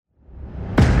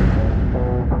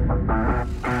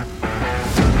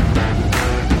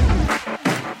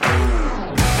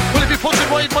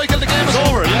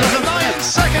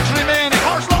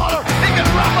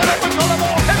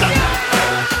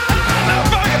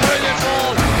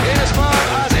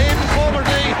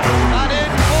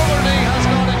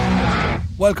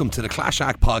welcome to the Clash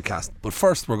Act podcast. But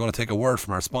first, we're going to take a word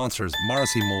from our sponsors,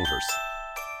 Morrissey Motors.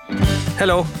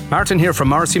 Hello, Martin here from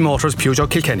Morrissey Motors Peugeot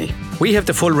Kilkenny. We have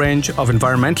the full range of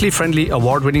environmentally friendly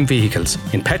award-winning vehicles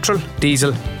in petrol,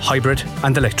 diesel, hybrid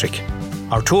and electric.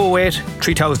 Our 208,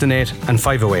 3008 and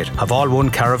 508 have all won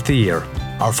Car of the Year.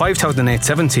 Our 5008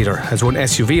 7-seater has won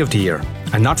SUV of the Year.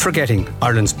 And not forgetting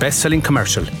Ireland's best-selling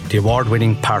commercial, the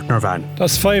award-winning partner van.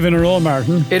 That's 5 in a row,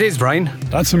 Martin. It is, Brian.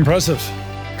 That's impressive.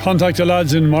 Contact the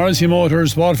lads in Morrissey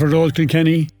Motors, Waterford Road,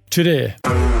 Kilkenny today.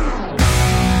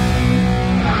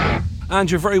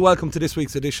 And you're very welcome to this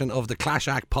week's edition of the Clash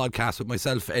Act podcast with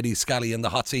myself, Eddie Scally, in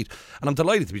the hot seat. And I'm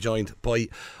delighted to be joined by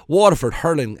Waterford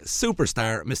Hurling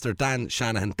superstar, Mr. Dan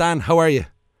Shanahan. Dan, how are you?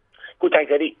 Good,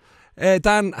 thanks, Eddie.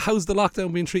 Dan, how's the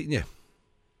lockdown been treating you?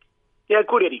 Yeah,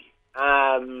 good, Eddie.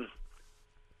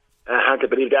 I hard to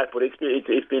believe that, but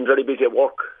it's been very busy at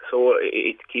work, so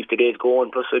it keeps the days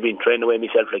going. Plus, I've been training away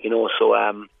myself,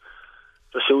 so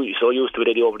just so used to it,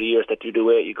 Eddie, over the years that you go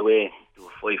away, do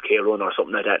a 5k run or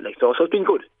something like that. So it's been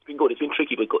good. It's been good. It's been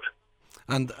tricky, but good.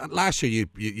 And last year,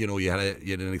 you had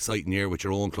an exciting year with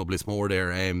your own club, Lismore.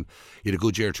 There, you had a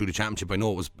good year through the championship. I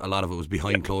know a lot of it was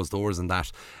behind closed doors and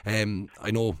that.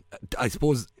 I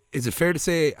suppose, is it fair to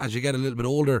say as you get a little bit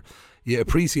older, you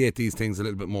appreciate these things a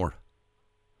little bit more?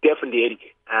 Definitely, Eddie.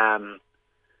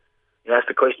 You asked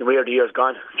the question, where are the years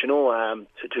gone?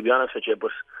 To be honest with you, but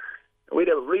we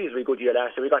had a reasonably good year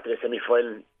last year. We got to the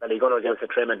semi-final, and they got against the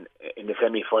Treatment in the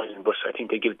semi-final, but I think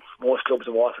they give most clubs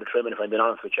in Waterford the Treatment, if I'm being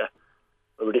honest with you.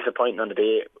 We were disappointed on the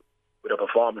day with our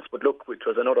performance, but look, it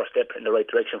was another step in the right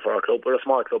direction for our club. We're a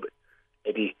small club,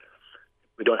 Eddie.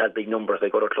 We don't have big numbers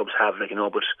like other clubs have, but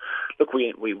look,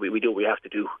 we do what we have to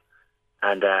do,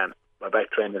 and we're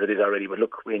back training as it is already. But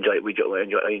look, I enjoy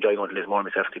going to Lismore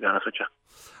myself, to be honest with you.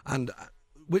 And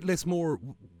with Lismore,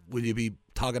 will you be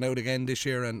togging out again this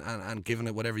year and giving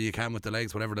it whatever you can with the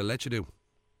legs, whatever they'll let you do?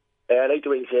 I like the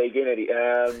way you say again, Eddie.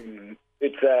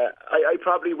 I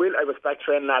probably will. I was back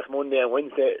training last Monday and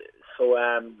Wednesday, so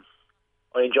I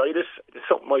enjoyed it. It's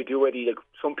something I do, Eddie. Like,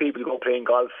 some people go playing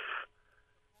golf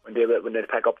when they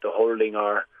pack up the hurling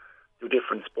or do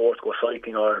different sports, go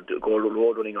cycling or go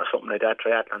road running or something like that,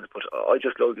 triathlons. But I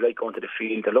just like going to the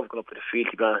field. I love going up to the field,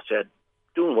 to be honest,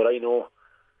 doing what I know,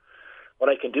 what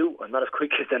I can do. I'm not as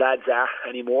quick as the lads are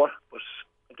anymore, but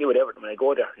I give it everything when I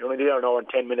go there. You're only there an hour and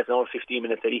 10 minutes, an hour and 15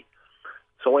 minutes, Eddie.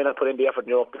 So why not put in the effort when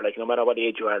you're up there, no matter what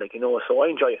age you are, so I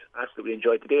enjoy it, absolutely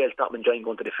enjoy it. Today I'll stop enjoying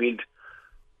going to the field.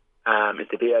 It's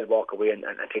the day I'll walk away and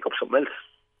take up something else.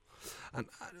 And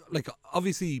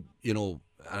obviously,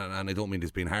 and I don't mean this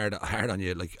being hard on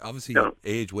you, obviously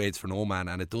age waits for no man,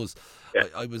 and it does. Yeah.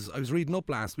 I was reading up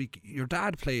last week, your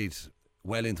dad played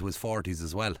well into his 40s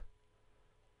as well.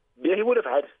 Yeah, he would have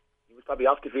had. He was probably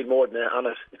off the field more than on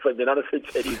it, if I've been honest with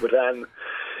you, but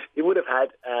he would have had,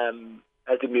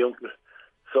 as did my uncle.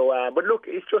 So, but look,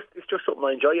 it's just something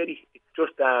I enjoy, Eddie. It's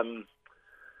just,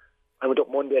 I went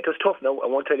up Monday. It was tough now. I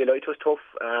won't tell you a lie. It was tough.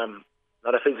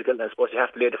 Not a physical. I suppose you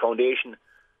have to lay the foundation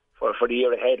for the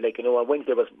year ahead. On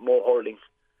Wednesday was more hurling.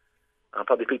 I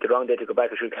probably picked the wrong day to go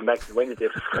back. I should have come back to Wednesday.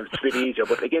 It's a bit easier.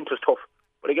 But again, it was tough.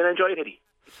 But again, I enjoy it, Eddie.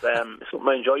 It's something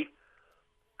I enjoy.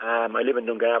 I live in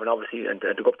Dungarvan, obviously, and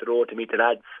to go up the road to meet the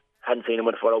lads. Hadn't seen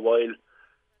them for a while.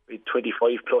 We had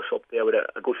 25 plus up there with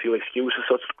a good few excuses.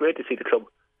 So it's great to see the club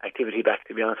activity back,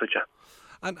 to be honest with you.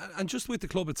 And just with the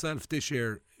club itself this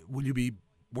year, will you be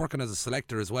working as a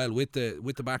selector as well with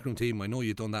the backroom team? I know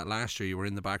you've done that last year. You were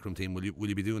in the backroom team. Will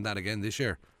you be doing that again this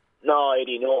year? No,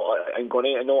 Eddie. No, I'm going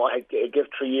in. I know I give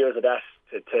 3 years of that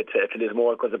to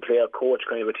Lismore because a player coach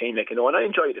kind of a team, and I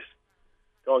enjoyed it.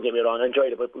 Don't get me wrong, I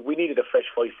enjoyed it, but we needed a fresh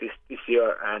voice this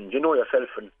year, and you know yourself,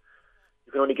 and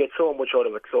you can only get so much out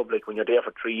of a club. When you're there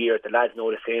for 3 years, the lads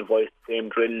know the same voice, the same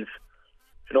drills.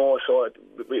 So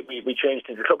we changed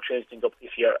things. The club changed things up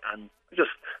this year, and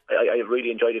I really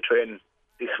enjoyed the training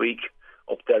this week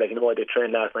up there. I did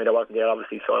train last night. I wasn't there,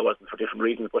 obviously, so I wasn't for different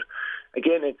reasons. But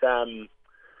again, it's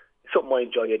something I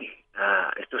enjoy, Eddie.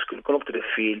 It's just going up to the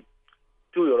field,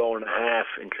 do your hour and a half,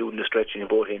 including the stretching in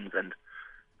both ends,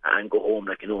 and go home.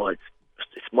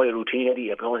 It's my routine,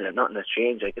 Eddie. Nothing has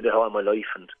changed. I did it all my life,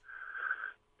 and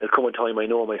there'll come a time I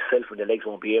know myself when the legs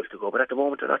won't be able to go. But at the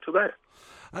moment, they're not too bad.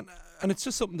 And it's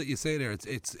just something that you say there.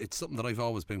 It's something that I've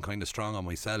always been kind of strong on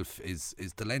myself. Is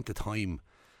the length of time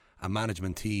a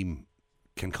management team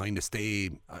can kind of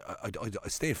stay. I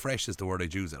stay fresh is the word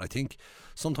I'd use. I think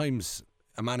sometimes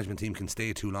a management team can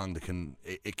stay too long.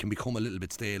 It can become a little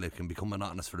bit stale. It can become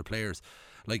monotonous for the players.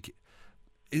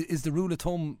 Is the rule of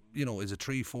thumb, is it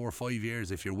 3, 4, 5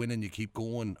 years? If you're winning, you keep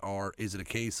going, or is it a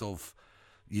case of,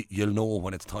 you'll know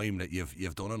when it's time that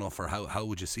you've done enough? Or how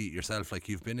would you see it yourself? Like,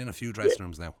 you've been in a few dressing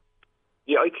rooms now.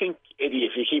 Yeah, I think, Eddie,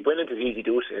 if you keep winning, it's easy to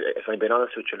do it. If I'm being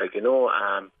honest with you, like,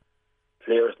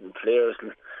 players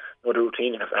know the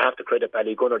routine. If I have to credit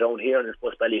Ballygunner down here, and I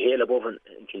suppose Ballyhale above and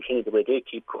Kilkenny, the way they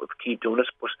keep doing it.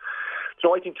 But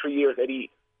I think 3 years, Eddie,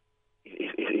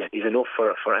 is enough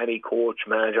for any coach,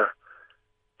 manager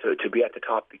to be at the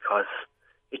top, because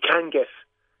it can get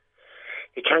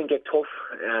tough.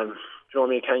 You know what I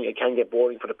mean? It can get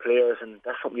boring for the players, and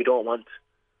that's something you don't want.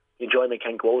 The enjoyment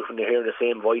can go out when they're hearing the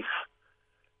same voice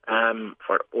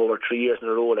for over 3 years in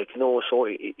a row, so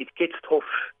it gets tough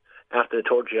after the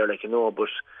third year, but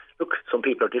look, some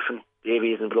people are different.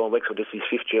 Davy isn't blowing Wexford, this is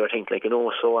his 5th year, I think,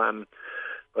 so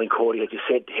Brian Cody, as you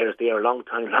said, here's there a long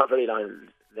time, not very long,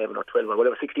 11 or 12 or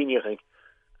whatever, 16 years, I think,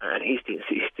 and he's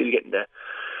still getting the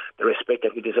respect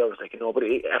that he deserves, but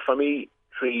for me,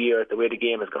 3 years, the way the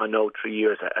game has gone now, 3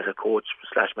 years as a coach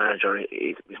 / manager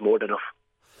is more than enough.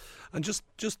 And just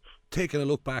taking a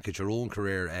look back at your own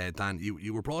career, Dan,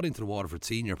 you were brought into the Waterford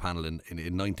senior panel in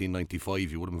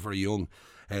 1995. You would have been very young,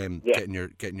 getting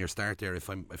your start there. If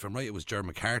I'm right, it was Dereck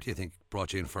McCarthy, I think,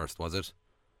 brought you in first, was it?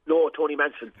 No, Tony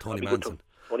Manson.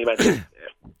 Yeah.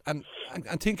 And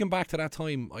thinking back to that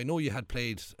time, I know you had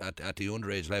played at the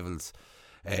underage levels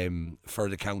for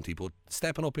the county, but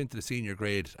stepping up into the senior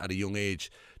grade at a young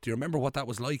age, do you remember what that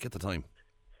was like at the time?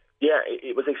 Yeah,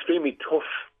 it was extremely tough.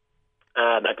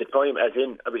 At the time, as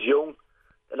in, I was young.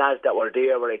 The lads that were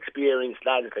there were experienced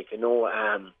lads,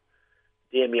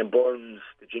 Damien Burns,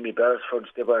 the Jimmy Beresfords.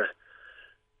 They were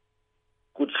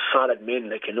good, solid men,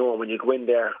 when you go in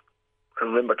there. I can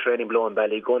remember training below in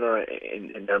Ballygunner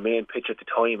in their main pitch at the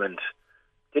time, and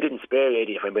they didn't spare you,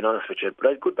 Eddie, if I'm being honest with you. But I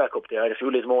had good back up there. I had a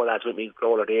few more lads with me,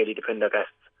 Crawler Daly, the Pendergast,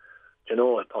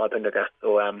 Paul Pendergast.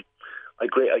 So I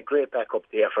great back up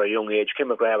there for a young age. Kim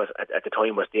McGrath at the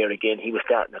time was there again. He was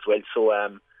starting as well.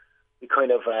 So we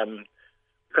kind of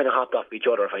hopped off each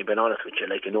other, if I'm being honest with you.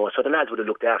 So the lads would have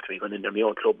looked after me going in there, my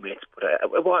own club mates. But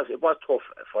it was tough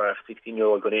for a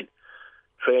 16-year-old going in,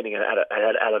 training at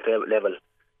a level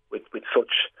with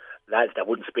such lads that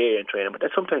wouldn't spare you in training. But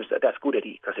sometimes that's good,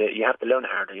 Eddie, because you have to learn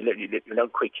hard and you learn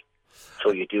quick.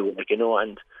 So you do,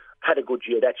 and had a good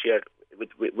year that year with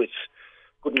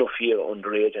good enough year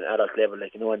underage and adult level,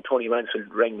 and Tony Manson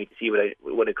rang me to see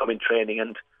would I come in training,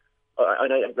 and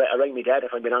I rang my dad,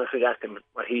 if I'm being honest with you, asked him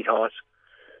what he thought,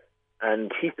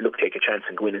 and he said, look, take a chance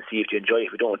and go in and see if you enjoy it.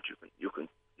 If you don't, you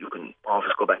can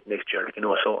always go back next year,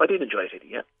 so I did enjoy it,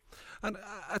 yeah. And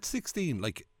at 16,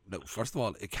 no, first of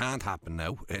all, it can't happen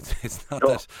now. It's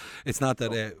not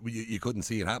that you couldn't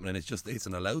see it happening. It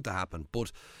isn't allowed to happen.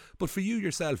 But for you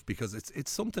yourself, because it's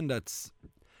something that's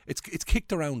it's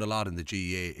kicked around a lot in the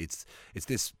GAA. It's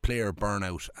this player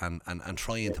burnout and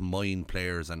trying to mine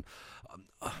players, and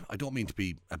I don't mean to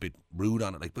be a bit rude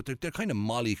on it, but they're kind of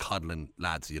mollycoddling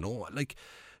lads, like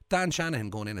Dan Shanahan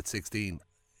going in at 16.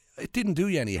 It didn't do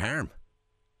you any harm.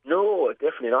 No,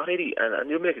 definitely not, Eddie. And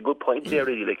you make a good point there,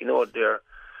 really. They're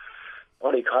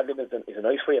mollycoddling is a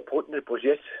nice way of putting it, but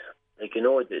yes,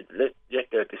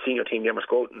 the senior team they must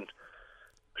go out and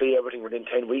play everything within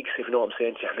 10 weeks, if you know what I'm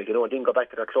saying. Didn't go back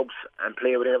to their clubs and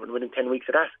play within 10 weeks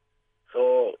of that.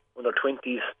 So under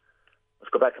 20s, let's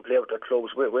go back and play with their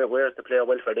clubs. Where's the player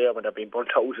welfare there when they're being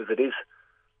burnt out as it is?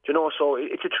 So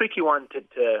it's a tricky one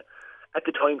to at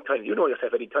the time, you know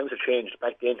yourself, Eddie, times have changed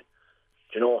back then.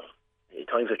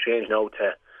 Times have changed now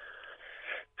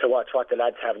to what the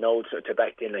lads have now to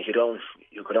back then. You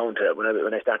go down to,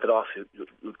 when I started off,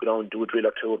 you'd go down and do a drill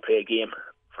or two and play a game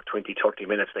for 20-30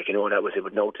 minutes, that was it.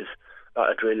 Would notice a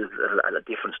lot of drills, a lot of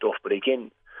different stuff. But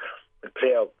again, the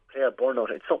player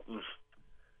burnout, it's something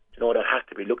that has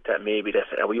to be looked at. Maybe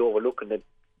are we overlooking the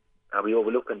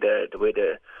way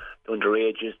the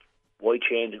underages? Why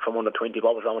changing from under 20?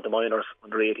 What was wrong with the minors,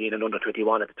 under 18 and under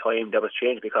 21 at the time? That was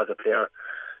changed because of player,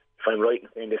 if I'm right in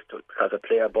saying this, because of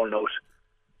player burnout,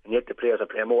 and yet the players are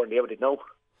playing more than they ever did now.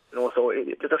 So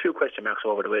there's a few question marks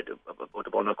over the way about the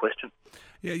burnout question.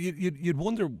 Yeah, you'd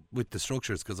wonder with the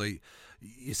structures, because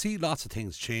you see lots of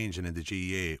things changing in the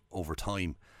GAA over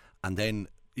time, and then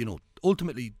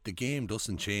ultimately the game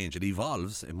doesn't change; it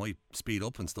evolves. It might speed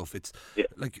up and stuff. It's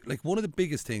like one of the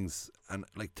biggest things, and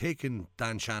like taking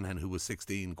Dan Shanahan, who was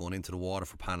 16, going into the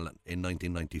Waterford panel in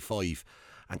 1995,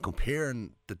 and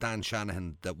comparing the Dan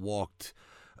Shanahan that walked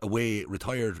away,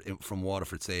 retired from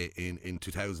Waterford, say in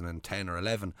 2010 or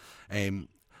 11.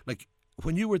 Like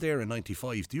when you were there in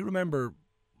 95, do you remember?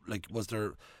 Was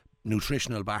there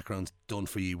nutritional backgrounds done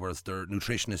for you? Was there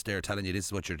nutritionists there telling you this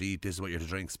is what you're to eat, this is what you're to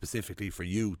drink, specifically for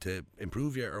you to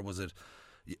improve you, or was it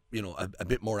a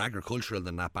bit more agricultural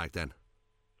than that back then?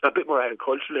 a bit more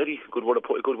agricultural, Eddie. Good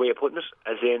way of putting it.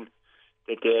 As in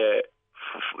that the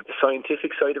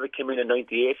scientific side of it came in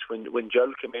 '98 when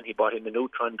Gerald came in. He bought in the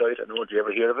Neutron diet. I don't know if you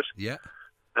ever hear of it. Yeah.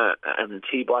 And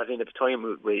he bought it in at the time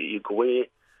where you go away.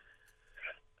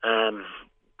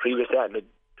 Previous to that,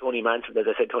 Tony Mansfield, as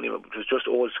I said, Tony was just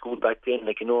old school back then.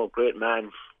 Like, great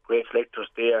man, great selectors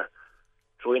there.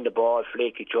 Throw in the ball,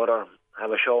 flake each other,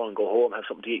 have a shower and go home, have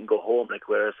something to eat and go home. Like,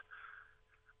 whereas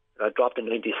I dropped in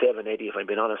 '97, Eddie, if I'm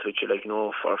being honest with you, like,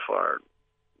 for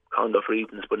conduct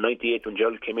reasons. But '98 when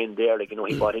Gerald came in there, like, he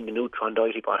bought in the Neutron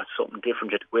diet, he bought something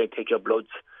different. You had to go and take your bloods,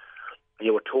 and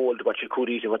you were told what you could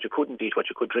eat and what you couldn't eat, what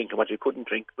you could drink and what you couldn't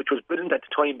drink, which was brilliant at the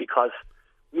time because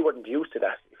we weren't used to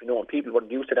that. And people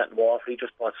weren't used to that in Waterford. He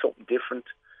just bought something different.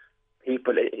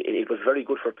 People, it was very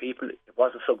good for people. It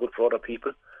wasn't so good for other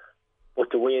people. But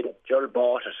the way that Gerald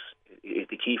bought it is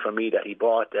the key for me, that he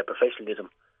bought professionalism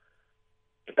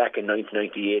back in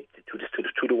 1998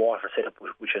 to the Waterford setup,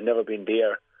 which had never been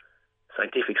there.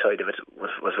 Scientific side of it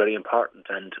was very important,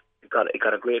 and it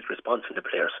got a great response from the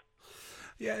players.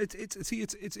 Yeah,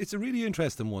 it's a really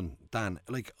interesting one, Dan.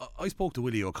 Like, I spoke to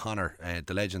Willie O'Connor,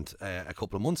 the legend, a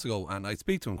couple of months ago, and I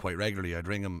speak to him quite regularly. I'd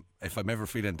ring him if I'm ever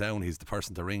feeling down. He's the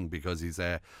person to ring because he's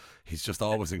just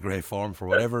always in great form for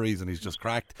whatever reason. He's just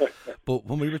cracked. But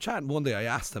when we were chatting one day, I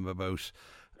asked him about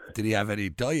did he have any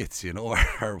diets,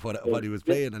 or what he was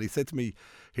playing, and he said to me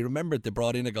he remembered they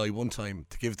brought in a guy one time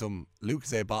to give them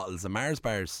Lucozade bottles and Mars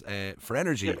bars for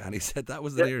energy, and he said that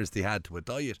was the nearest he had to a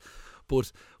diet.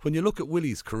 But when you look at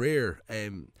Willie's career,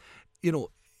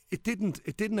 it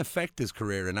didn't affect his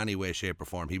career in any way, shape or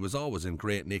form. He was always in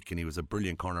great nick and he was a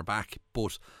brilliant cornerback.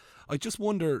 But I just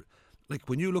wonder, like,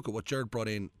 when you look at what Gerard brought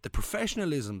in, the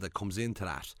professionalism that comes into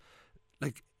that,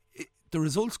 like, the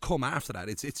results come after that.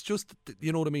 It's just,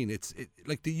 you know what I mean?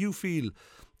 Like, do you feel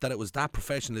that it was that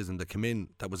professionalism that came in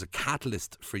that was a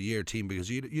catalyst for your team? Because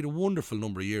you had a wonderful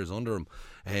number of years under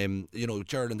him,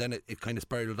 Gerald, and then it kind of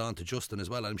spiraled on to Justin as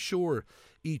well. I'm sure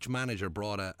each manager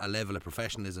brought a level of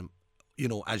professionalism,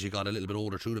 as you got a little bit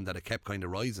older through them, that it kept kind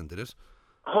of rising, did it?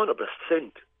 100%.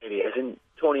 As in,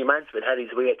 Tony Mansfield had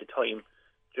his way at the time.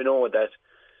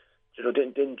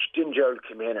 Then Gerald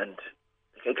came in, and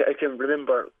I can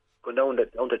remember going down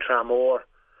to Tramore,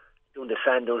 doing the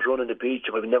sand dunes, running the beach,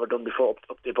 what we've never done before,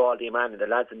 up the Baldy man, and the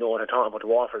lads will know what I'm talking about, the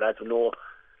Waterford lads will know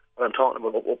what I'm talking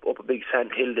about, up a big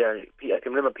sand hill there. I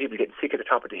can remember people getting sick at the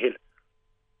top of the hill,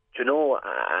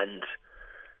 and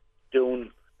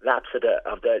doing laps of the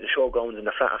showgrounds in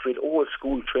the flat field, old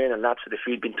school training laps of the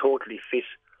field, being totally fit.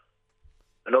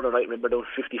 Another night, I remember doing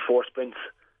 54 sprints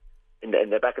in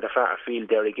the back of the flat field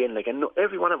there again. Like, and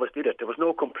every one of us did it. There was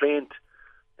no complaint.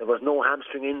 There was no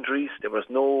hamstring injuries. There was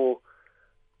no...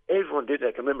 Everyone did it.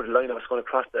 I can remember the line I was going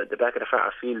across the back of the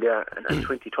far field there, and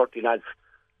 20, 30 lads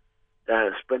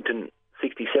sprinting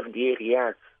 60, 70, 80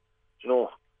 yards,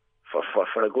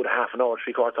 for a good half an hour,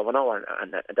 3/4 of an hour.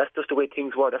 And that's just the way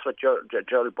things were. That's what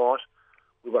Gerald bought.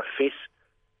 We were fit.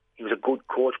 He was a good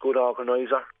coach, good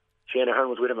organiser. Shanahan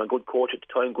was with him, a good coach at the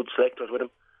time, good selectors with him.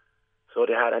 So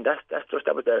they had, and that was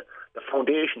the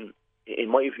foundation, in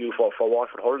my view, for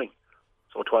Waterford Hurling.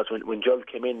 So it was when Gerald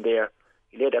came in there,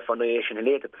 he laid that foundation, he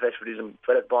laid the professionalism,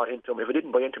 fellas bought into him. If we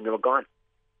didn't buy into him, you were gone.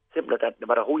 Simple as that. No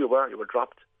matter who you were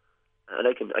dropped. And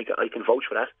I can vouch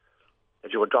for that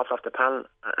you were dropped off the panel,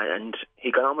 and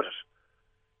he got on with it.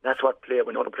 That's what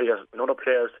when other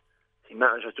players see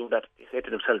managers do that, they say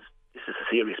to themselves, this is a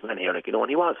serious man here, and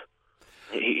he was.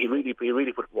 He really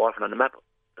put Waterford on the map.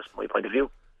 That's my point of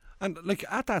view. And like,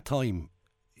 at that time,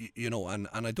 and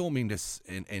I don't mean this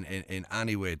in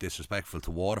any way disrespectful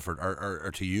to Waterford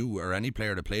or to you or any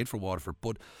player that played for Waterford,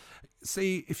 but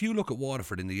say if you look at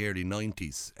Waterford in the early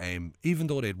 90s, even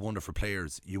though they had wonderful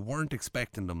players, you weren't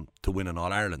expecting them to win an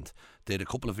All-Ireland. They had a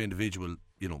couple of individual,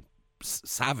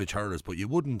 savage hurlers, but you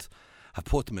wouldn't have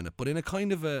put them in it. But in a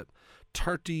kind of a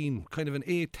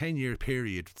 8-10 year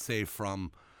period, say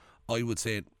from, I would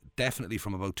say definitely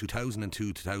from about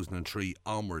 2002, 2003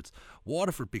 onwards,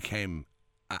 Waterford became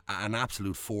an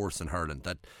absolute force in hurling.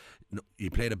 That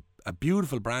you played a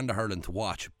beautiful brand of hurling to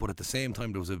watch, but at the same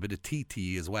time there was a bit of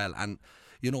TT as well. And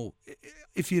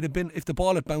if the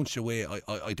ball had bounced your way,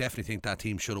 I definitely think that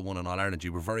team should have won an All-Ireland.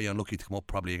 You were very unlucky to come up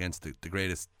probably against the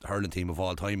greatest hurling team of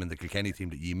all time, and the Kilkenny team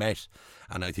that you met,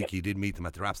 and I think you did meet them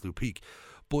at their absolute peak.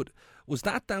 But was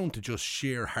that down to just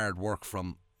sheer hard work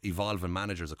from evolving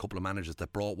managers, a couple of managers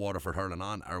that brought Waterford hurling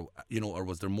on, or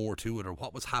was there more to it, or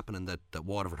what was happening that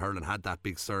Waterford hurling had that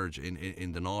big surge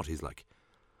in the noughties, like?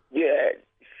 Yeah,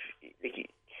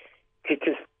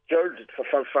 because George,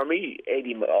 for me,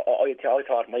 Eddie, I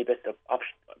thought my best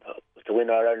option was to win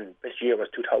Ireland. Best year was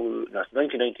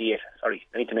 1998. Sorry,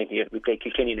 1998. We played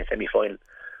Kilkenny in the semi-final,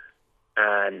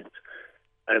 and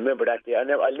I remember that day. I'll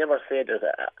never say there's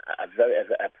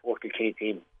a poor Kilkenny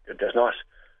team. There's not,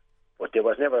 but there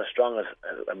was never as strong as.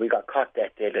 And we got caught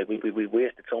that day. Like we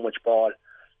wasted so much ball.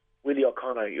 Willie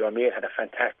O'Connor, your mate, had a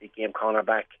fantastic game,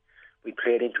 cornerback. We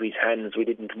played into his hands. We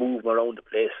didn't move him around the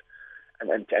place.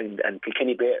 And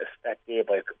Kilkenny beat us that day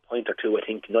by a point or two. I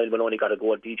think Niall Maloney got a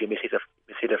goal. DJ missed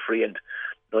it free, and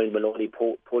Niall Maloney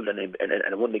pulled and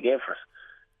won the game for us.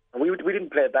 And we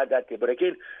didn't play bad that day. But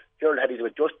again, Gerald had his way.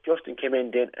 Justin came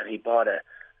in then, and he brought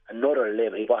another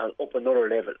level. He brought up another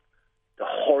level. The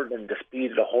hurling, the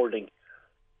speed of the hurling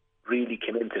really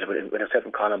came into it when himself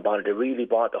and Colin Bonner. They really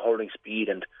brought the hurling speed,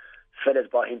 and fellas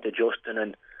brought him to Justin.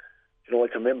 And you know, I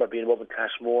can remember being up in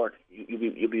Cashmore.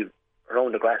 You'd be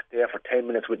around the grass there for 10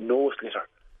 minutes with no slitter,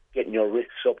 getting your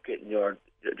wrists up, getting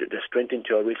the strength into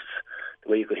your wrists,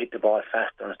 the way you could hit the ball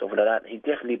faster and stuff like that. And he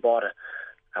definitely brought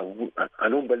an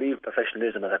unbelievable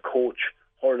professionalism as a coach,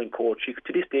 hurling coach.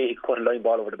 To this day, he could put a line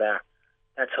ball over the bar.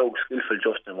 That's how skillful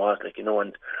Justin was, like, you know,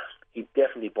 and he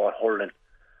definitely brought hurling,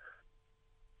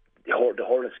 the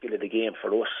hurling skill of the game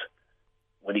for us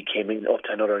when he came in up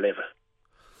to another level.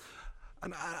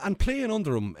 And playing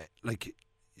under him, like,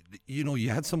 you know,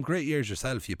 you had some great years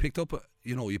yourself. You picked up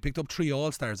 3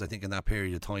 All-Stars, I think, in that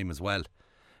period of time as well.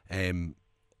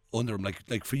 Under him,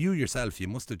 like for you yourself, you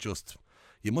must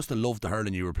have loved the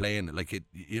hurling you were playing. Like it,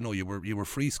 you know, you were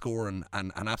free scoring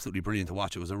and absolutely brilliant to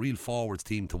watch. It was a real forwards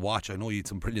team to watch. I know you had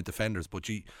some brilliant defenders, but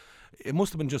it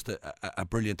must have been just a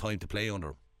brilliant time to play under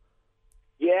him.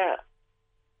 Yeah,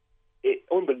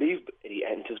 unbelievable.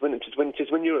 And just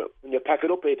when you pack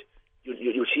it up,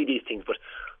 you see these things. But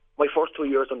my first 2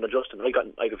 years under Justin, I got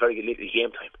very little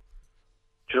game time.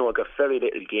 Do you know, I got very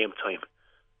little game time.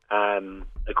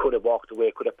 I could have walked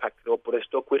away, could have packed it up, but I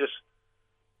stuck with it.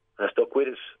 And I stuck with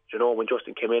it. Do you know, when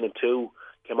Justin came in 2,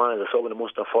 came on as a sub in the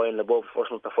Munster final, above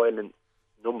first Munster final in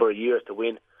a number of years to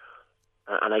win.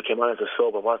 And I came on as a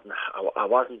sub. I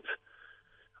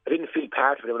didn't feel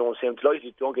part of it. I'm saying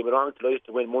delighted. Don't get me wrong, delighted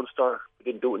to win Munster. We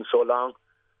didn't do it in so long.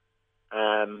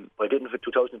 I didn't for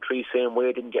 2003 same way.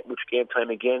 I didn't get much game time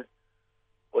again.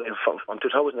 But from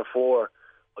 2004,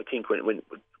 I think when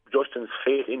Justin's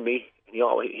faith in me, and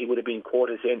he would have been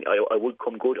quoted saying I would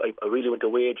come good. I really went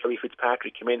away. Jerry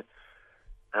Fitzpatrick came in,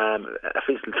 a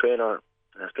physical trainer,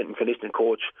 and a strength and conditioning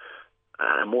coach,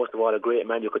 and most of all a great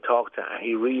man you could talk to.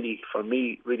 He really, for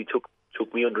me, really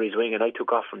took me under his wing, and I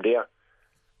took off from there.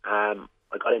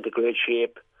 I got into great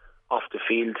shape off the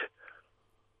field.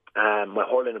 My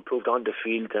hurling improved on the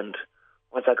field, and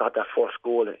once I got that first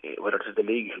goal, whether it was the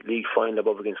league final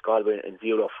above against Galway in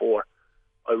 0-4,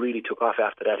 I really took off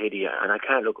after that, Eddie. And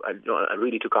I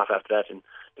really took off after that, and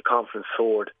the confidence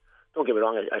soared. Don't get me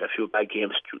wrong, I had a few bad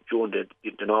games during the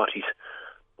noughties,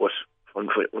 but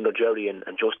under Jerry and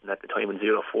Justin at the time in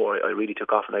 0-4, I really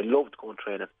took off, and I loved going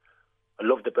training. I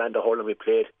loved the brand of hurling we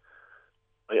played.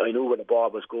 I knew where the ball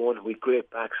was going. We had great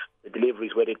backs, the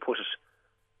deliveries where they'd put it.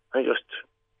 I just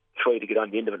tried to get on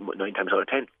the end of it 9 times out of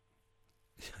 10.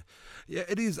 Yeah,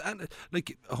 it is, and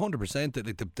like 100%.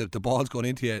 Like the ball's going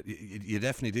into you. You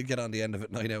definitely did get on the end of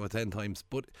it 9 out of 10 times.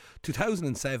 But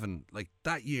 2007, like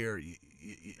that year,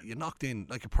 you knocked in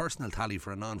like a personal tally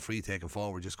for a non-free taking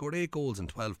forward. You scored 8 goals and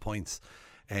 12 points.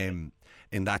 In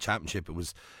that championship,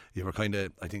 you were kind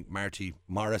of, I think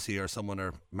Morrissey or someone,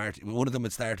 or one of them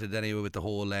had started anyway with the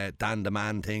whole Dan the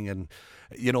Man thing, and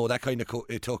you know that kind of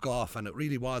it took off, and it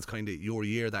really was kind of your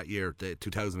year that year, the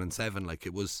 2007. Like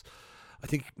it was, I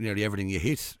think nearly everything you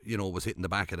hit, you know, was hitting the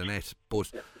back of the net. But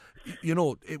you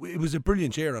know, it was a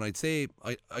brilliant year, and I'd say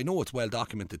I know it's well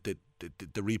documented that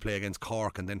the replay against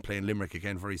Cork and then playing Limerick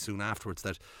again very soon afterwards,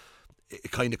 that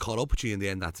it kind of caught up with you in the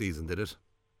end that season, did it?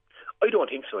 I don't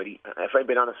think so, Eddie. If I'm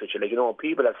being honest with you, like, you know,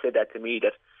 people have said that to me,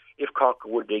 that if Cork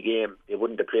would win the game, they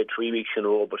wouldn't have played 3 weeks in a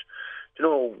row. But you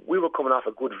know, we were coming off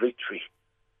a good victory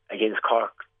against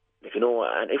Cork, like, you know,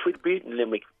 and if we'd beaten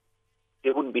Limerick, they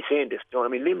wouldn't be saying this. You know what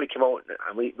I mean? Limerick came out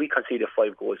and we conceded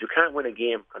 5 goals. You can't win a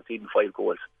game conceding 5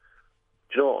 goals.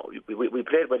 You know, we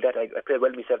played well that. I played well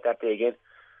myself that day again.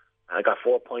 I got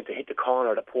 4 points. I hit the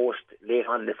corner of the post late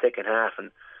on in the second half,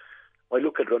 and I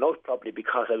look had run out probably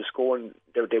because I was scoring.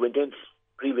 They went in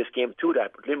previous game to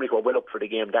that, but Limerick were well up for the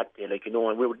game that day, like, you know,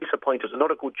 and we were disappointed. It was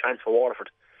another good chance for Waterford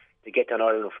to get an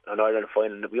Ireland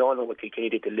final. We all know what Kilkenny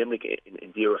did to Limerick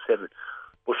in 0-7,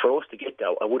 but for us to get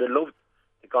that, I would have loved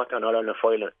to got an Ireland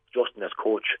final, Justin as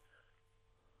coach,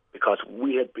 because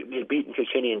we had beaten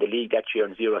Kilkenny in the league that year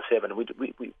in 0-7, and we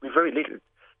very little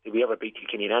did we ever beat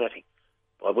Kilkenny in anything.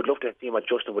 But I would love to see what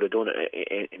Justin would have done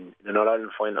in an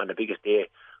Ireland final on the biggest day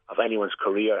anyone's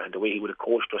career, and the way he would have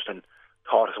coached us and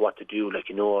taught us what to do, like,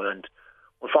 you know. And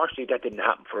unfortunately, that didn't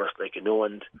happen for us, like, you know.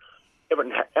 And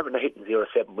Everton hitting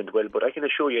 0-7 went well, but I can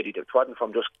assure you, Eddie, that it wasn't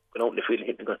from just going out in the field and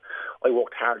hitting. I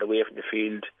worked hard away from the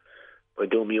field by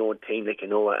doing my own thing, like, you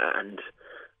know. And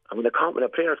when a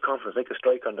player's confident, like a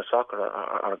striker in the soccer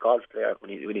or a golf player,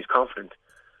 when he's confident,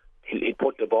 he'll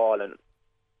put the ball. And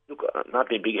look, I'm not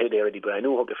being big-headed already, but I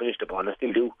know how to finish the ball, and I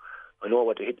still do. I know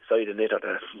what to hit the side of the net,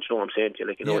 or you know what I'm saying to you,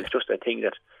 like, you know. It's just a thing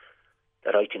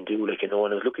that I can do, like, you know,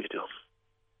 and I was lucky to do.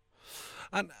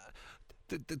 And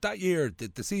that year,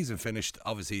 the season finished.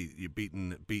 Obviously, you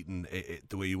beaten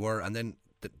the way you were, and then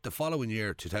the following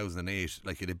year, 2008.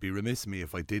 Like, it'd be remiss of me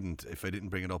if I didn't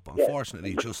bring it up.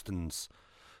 Unfortunately, Justin's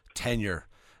tenure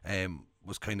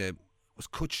was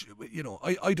cut. You know,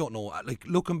 I don't know. Like,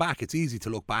 looking back, it's easy to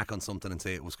look back on something and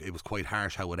say it was quite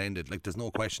harsh how it ended. Like, there's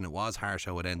no question it was harsh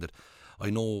how it ended. I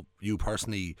know you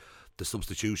personally. The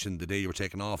substitution the day you were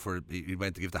taken off, or you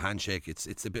went to give the handshake,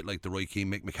 it's a bit like the Roy Keane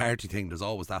McCarthy thing. There's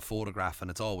always that photograph,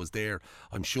 and it's always there.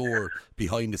 I'm sure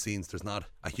behind the scenes there's not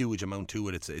a huge amount to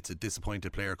it. It's a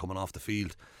disappointed player coming off the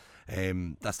field.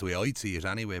 That's the way I'd see it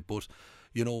anyway. But,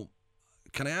 you know,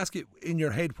 can I ask you, in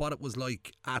your head, what it was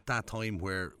like at that time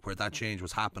where that change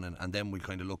was happening, and then we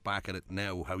kind of look back at it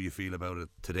now, how you feel about it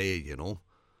today, you know?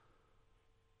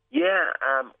 Yeah,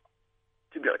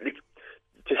 to be honest,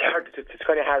 it's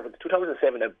kind of hard. But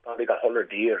 2007, I probably got hurler of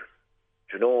the year,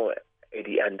 you know,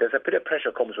 Eddie. And there's a bit of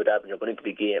pressure comes with that when you're going into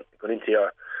the game, going into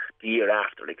the year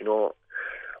after. Like, you know,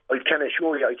 I can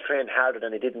assure you, I trained harder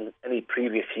than I did in any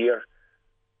previous year,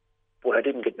 but I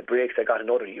didn't get the breaks I got in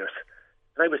other years.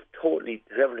 And I was totally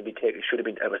deserved to be taken.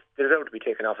 I was deserved to be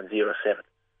taken off in 0-7.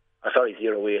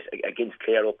 0-8 against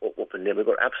Cleere up in them. We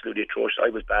were absolutely atrocious. I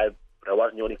was bad, but I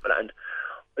wasn't the only fella. And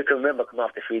I can remember coming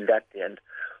off the field that day, and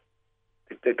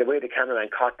the way the cameraman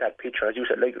caught that picture, as you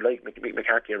said, like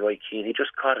McCarthy and Roy Keane, he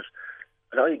just caught it.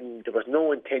 And there was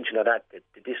no intention of that to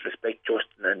disrespect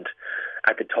Justin. And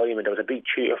at the time, and there was a big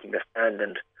cheer from the stand.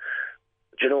 And,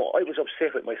 you know, I was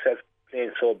upset with myself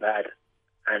playing so bad.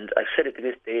 And I've said it to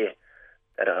this day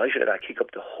that I should have got a kick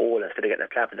up the hole instead of getting a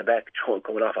clap in the back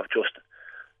coming off of Justin.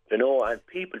 You know, and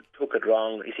people took it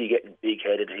wrong. Is he getting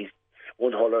big-headed? He's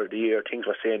one hurler of the year. Things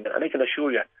were saying. And I can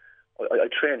assure you, I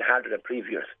trained harder than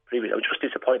previous. I was just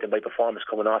disappointed in my performance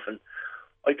coming off, and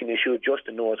I can assure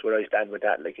Justin knows where I stand with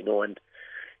that, like, you know, and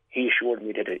he assured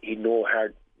me that he'd no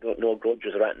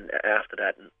grudges or anything after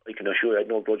that, and I can assure you I had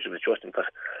no grudges with Justin, because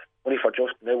only for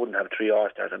Justin I wouldn't have 3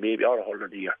 All-Stars or maybe or a hurler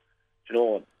of the year, you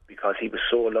know, because he was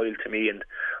so loyal to me. And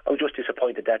I was just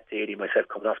disappointed that day myself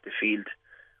coming off the field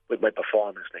with my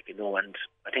performance, like, you know. And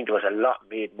I think there was a lot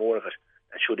made more of it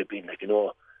than should have been, like, you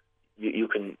know. You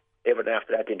can everything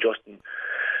after that, then Justin,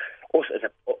 us as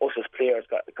players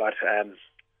got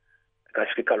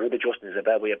rid of Justin is a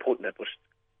bad way of putting it, but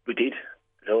we did,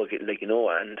 you know, like, you know.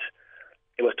 And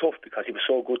it was tough because he was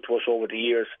so good to us over the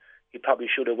years. He probably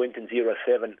should have went in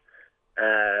 0-7.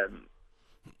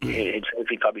 He'd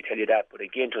probably tell you that, but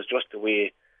again, it was just the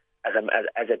way as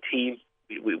a team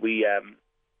we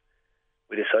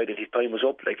decided his time was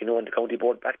up, like, you know, in the county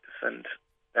board practice, and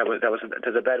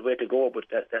there's a bad way to go, but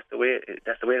that's the way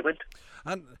it went.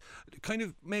 And kind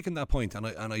of making that point, and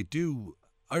I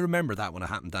remember that when it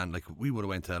happened, Dan. Like, we would have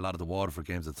went to a lot of the Waterford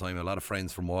games at the time, a lot of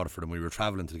friends from Waterford, and we were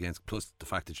travelling to the games, plus the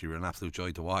fact that you were an absolute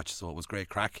joy to watch, so it was great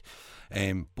crack.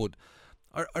 But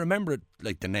I remember it,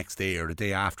 like, the next day or the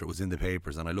day after, it was in the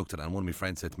papers, and I looked at it, and one of my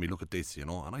friends said to me, look at this, you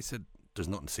know, and I said, there's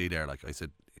nothing to see there. Like, I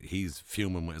said, he's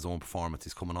fuming with his own performance,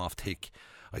 he's coming off thick.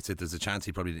 I said, there's a chance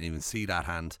he probably didn't even see that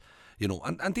hand, you know,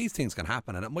 and these things can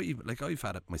happen. And it might even, like, I've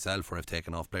had it myself where I've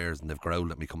taken off players and they've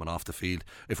growled at me coming off the field.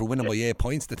 If we're winning by 8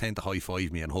 points, they tend to high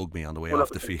five me and hug me on the way off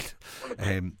the field.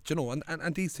 You know,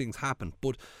 and these things happen.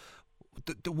 But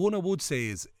the one I would say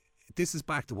is, this is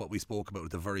back to what we spoke about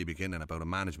at the very beginning about a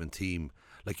management team.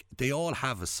 Like, they all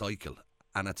have a cycle,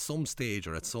 and at some stage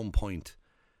or at some point,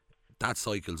 that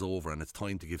cycle's over and it's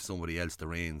time to give somebody else the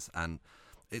reins. And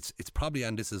it's probably,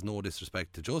 and this is no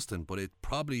disrespect to Justin, but it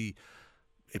probably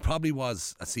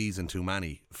was a season too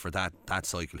many for that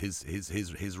cycle.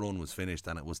 His run was finished,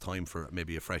 and it was time for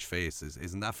maybe a fresh face.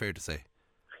 Isn't that fair to say?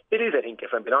 It is, I think,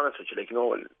 if I'm being honest with you. Like, you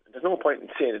know, there's no point in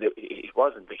saying that it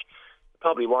wasn't. Like, it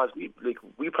probably was. We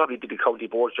probably did the county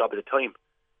board's job at the time.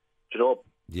 You know,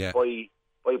 yeah. I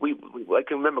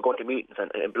can remember going to meetings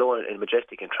and blowing in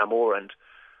Majestic and Tramore, and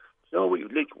you know,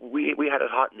 we had it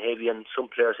hot and heavy, and some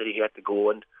players said he had to go.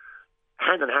 And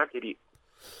hand on heart,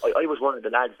 I was one of the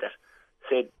lads that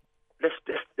said, let's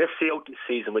see out this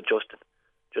season with Justin.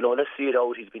 You know, let's see it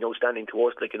out. He's been outstanding to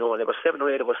us, like, you know. And there were 7 or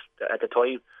 8 of us at the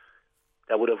time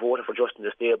that would have voted for Justin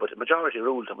to stay, but the majority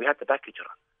ruled and we had to back each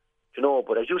other. You know,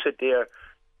 but as you said there,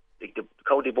 the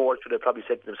county board should have probably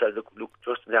said to themselves, look,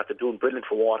 Justin's after doing brilliant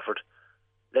for Waterford.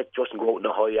 Let Justin go out in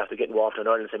the high after getting involved in an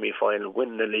Ireland semi-final,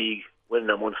 winning the league, winning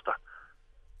a Munster.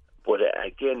 But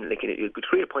again, like, it's a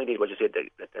great point what you said,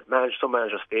 that some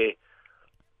managers stay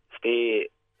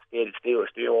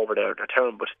over their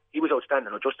term, but he was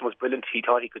outstanding. Justin was brilliant. He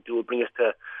thought he could bring us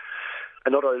to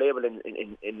another level in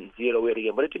 08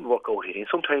 again, but it didn't work out. And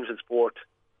sometimes in sport,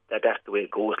 that's the way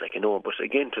it goes, like, you know. But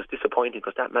again, it was disappointing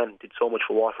because that man did so much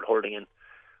for Waterford Hurling, and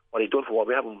what he's done for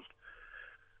Waterford,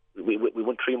 we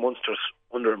won 3 Munsters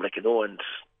under him, like, you know, and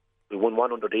we won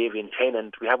 1 under Davy in 10,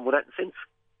 and we haven't won that since.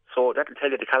 So that'll tell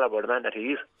you the calibre of the man that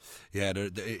he is. Yeah,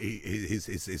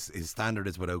 his standard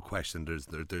is without question. There's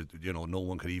you know, no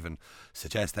one could even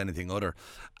suggest anything other.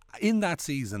 In that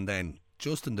season, then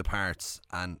Justin departs,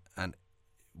 and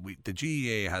the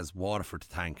GEA has Waterford to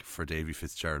thank for Davy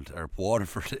Fitzgerald, or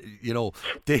Waterford. You know,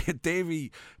 Davy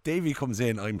comes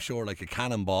in, I'm sure, like a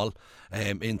cannonball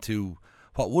into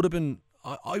what would have been.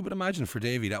 I would imagine for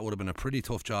Davy that would have been a pretty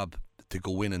tough job to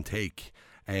go in and take.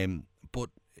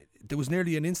 But there was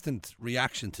nearly an instant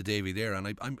reaction to Davy there,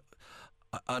 and I'm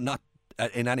not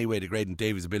in any way degrading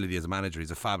Davy's ability as a manager. He's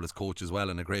a fabulous coach as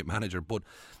well and a great manager, but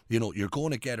you know, you're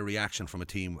going to get a reaction from a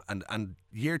team, and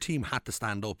your team had to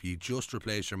stand up. You just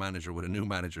replaced your manager with a new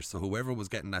manager, so whoever was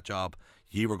getting that job,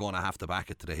 you were going to have to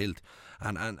back it to the hilt.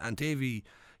 And Davy,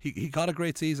 he got a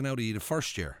great season out of you the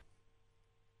first year.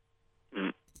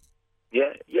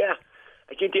 Yeah.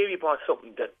 Again, Davy brought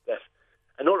something that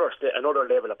another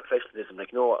level of professionalism.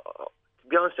 Like, you know, to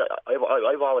be honest,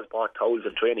 I've always bought towels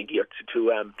and training gear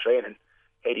to training.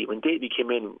 Eddie, when Davy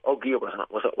came in, our gear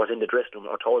was in the dressing room.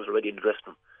 Our towels were already in the dressing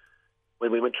room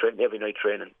when we went training every night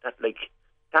training. That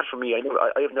for me,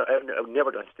 I've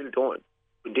never done. Still don't.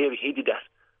 When Davy, he did that.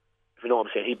 If you know what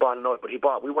I'm saying, he bought another,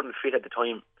 but we weren't fit at the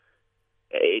time.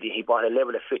 Eddie, he bought a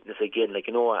level of fitness again, like,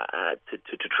 you know,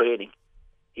 to training.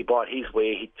 He bought his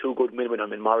way. He 2 good men with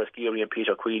him in Morris Geary and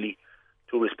Peter Queally,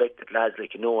 2 respected lads,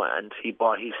 like, you know, and he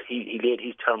laid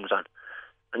his terms on.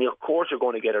 And of course you're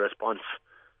going to get a response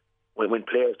when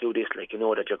players do this, like, you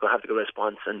know, that you're going to have to get a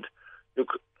response. And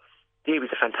look,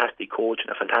 Davy's a fantastic coach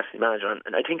and a fantastic manager,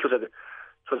 and I think it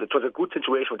was a good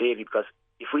situation with Davy, because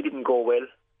if we didn't go well,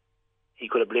 he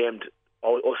could have blamed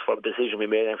us for the decision we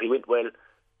made, and if he went well,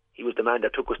 he was the man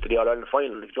that took us to the All-Ireland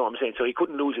final, if you know what I'm saying. So he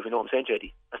couldn't lose, if you know what I'm saying,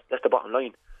 Eddie. That's the bottom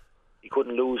line. He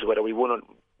couldn't lose whether we won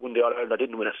the All-Ireland or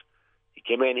didn't win it. He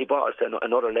came in, he brought us to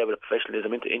another level of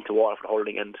professionalism into Waterford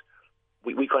Hurling, and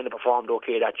we kind of performed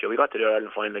okay that year. We got to the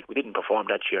Ireland final, like, we didn't perform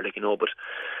that year, like, you know, but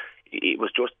it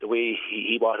was just the way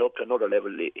he brought up to another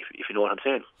level, if you know what I'm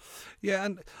saying. Yeah,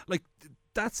 and like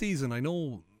that season, I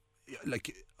know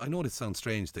this sounds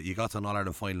strange that you got to an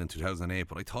All-Ireland final in 2008,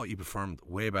 but I thought you performed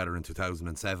way better in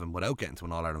 2007 without getting to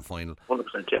an All-Ireland final. 100%,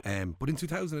 yeah. But in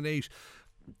 2008,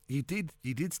 you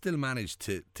did still manage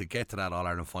to get to that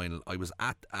All-Ireland final. I was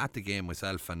at the game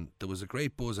myself, and there was a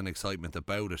great buzz and excitement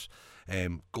about it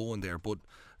going there, but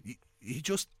you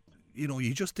just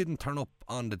didn't turn up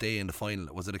on the day in the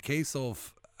final. Was it a case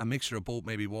of a mixture of both,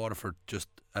 maybe Waterford just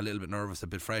a little bit nervous, a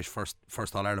bit fresh,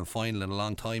 first All-Ireland final in a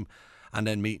long time, and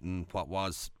then meeting what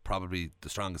was probably the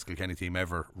strongest Kilkenny team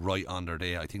ever right on their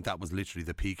day? I think that was literally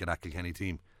the peak of that Kilkenny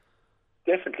team.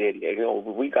 Definitely, you know,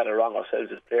 we got it wrong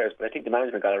ourselves as players, but I think the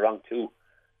management got it wrong too.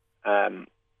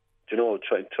 You know,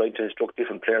 trying to instruct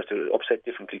different players to upset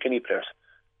different Kilkenny players.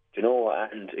 You know,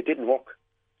 and it didn't work.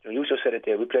 You know, you just said it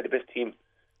there. We played the best team,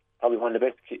 probably one of the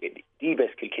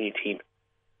best Kilkenny team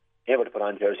ever to put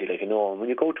on jersey. Like, you know, and when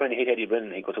you go trying to hit Eddie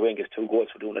Brennan, he goes away and gets 2 goals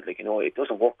for doing it. Like, you know, it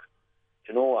doesn't work.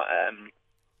 You know,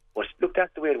 but look,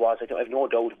 that's the way it was. I have no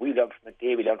doubt we learned from it.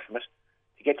 Davy learned from it.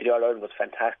 To get to the All-Ireland was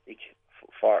fantastic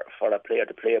for a player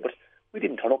to play, but we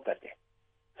didn't turn up that day.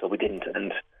 So we didn't.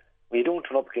 And when you don't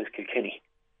turn up against Kilkenny,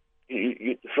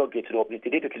 the floodgates would open. They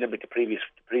did it to them like the previous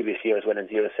year as well in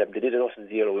 07. They did it us in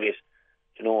 08.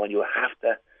 You know, and you have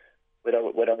to,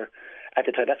 whatever. At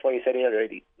the time, that's why you said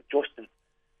earlier, Justin,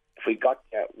 if we got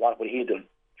there, what would he have done?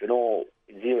 You know,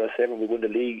 in 07 we won the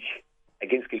league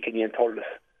against Kilkenny and Thurles.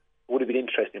 It would have been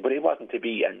interesting, but it wasn't to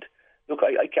be. And look,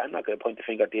 I'm not going to point the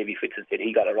finger at Davy Fitz and say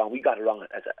he got it wrong. We got it wrong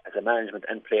as a management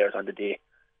and players on the day,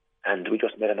 and we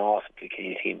just made an awesome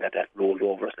Kilkenny team that rolled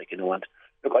over us, like, you know. And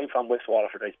look, I'm from West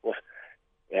Waterford, I suppose.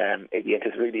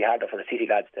 It's really harder for the city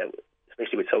lads to,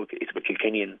 especially with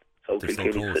Kilkenny and South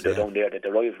Kilkenny, they're down there,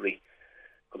 the rivalry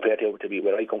compared to be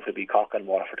where I come from, be Cork and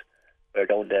Waterford. We're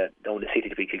down the city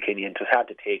to be Kilkenny, and it was hard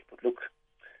to take. But look,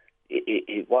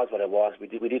 it was what it was. We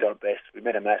did our best. We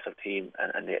made a massive team,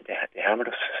 and they hammered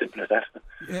us. Simple as that.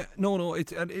 Yeah, no,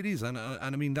 it is, and I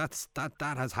mean that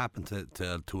has happened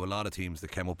to a lot of teams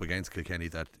that came up against Kilkenny.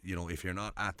 That, you know, if you're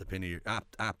not at the pinnacle,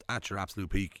 at your absolute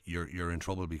peak, you're in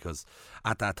trouble, because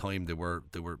at that time they were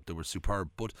superb.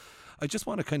 But I just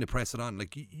want to kind of press it on.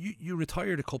 Like, you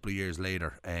retired a couple of years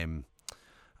later, and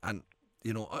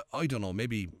you know, I don't know,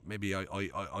 maybe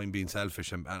I'm being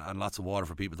selfish, and lots of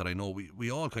Waterford people that I know,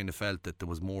 we all kind of felt that there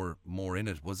was more in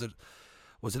it. Was it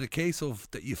a case of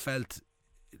that you felt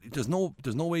there's no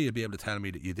way you'd be able to tell me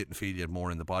that you didn't feel you had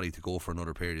more in the body to go for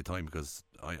another period of time, because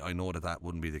I know that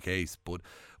wouldn't be the case, but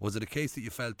was it a case that you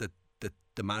felt that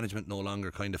the management no longer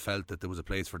kind of felt that there was a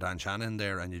place for Dan Shanahan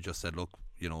there, and you just said, look,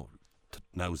 you know,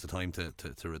 now's the time to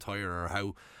retire,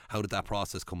 or how did that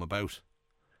process come about?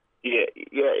 Yeah.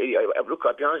 Look,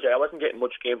 I'll be honest, I wasn't getting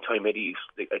much game time, Eddie.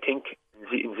 I think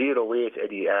in 08,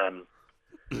 Eddie, I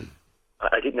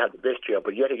didn't have the best year,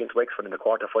 but yet against Wexford in the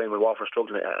quarter final, Waterford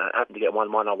struggled. I happened to get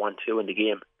 1-1 or 1-2 in the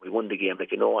game. We won the game.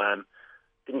 Like, you know,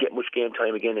 didn't get much game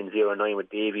time again in 09 with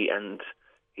Davy and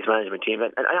his management team.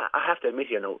 And I have to admit,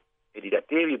 you know, Eddie, that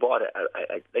Davy bought it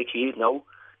like he is now.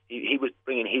 He was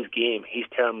bringing his game, his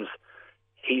terms,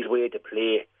 his way to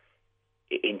play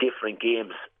in different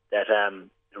games. That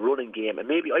the running game, and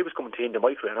maybe I was coming to the end of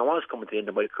my career, and I was coming to the end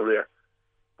of my career.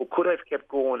 But could I have kept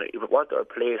going if it was there a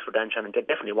place for Dan Shanahan? There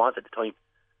definitely was at the time.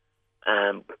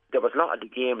 There was a lot of the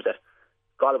games that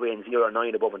Galway in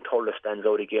 09 above and Thurles stands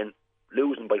out again,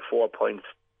 losing by 4 points.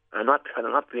 And I'm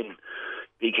not being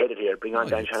big-headed here. Bring on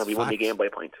Dan Shanahan, we won the game by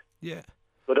a point. Yeah.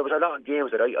 So there was a lot of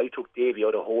games that I took Davy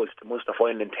out of holes to Munster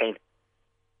final in 10,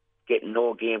 getting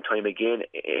no game time again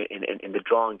in the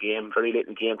drawn game, very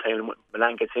little game time.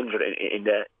 Milan gets injured in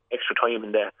the extra time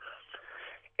in the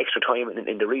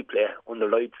replay under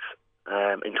lights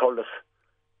in Thurles,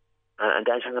 and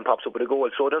Dan Shanahan pops up with a goal.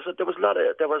 So there was a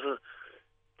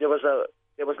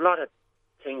lot of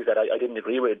things that I didn't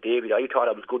agree with David. I thought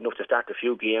I was good enough to start a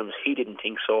few games. He didn't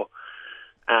think so.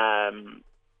 I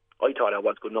thought I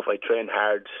was good enough. I trained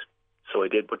hard, so I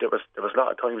did. But there was a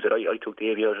lot of times that I took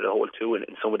Davy out of the hole too in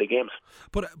some of the games.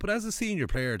 But as a senior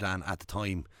player, Dan, at the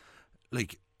time,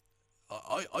 like,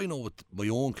 I know with my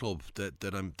own club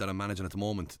that I'm managing at the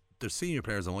moment, there's senior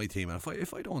players on my team, and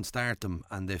if I don't start them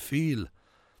and they feel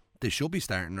they should be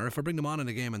starting, or if I bring them on in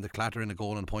a game and they clatter in a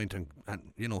goal and point, and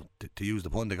you know, to use the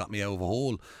pun, they got me out of a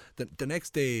hole, the next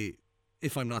day,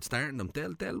 if I'm not starting them,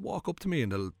 they'll walk up to me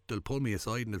and they'll pull me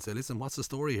aside and they'll say, listen, what's the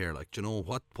story here? Like, you know,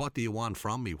 what do you want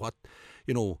from me? What,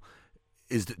 you know,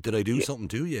 did I do something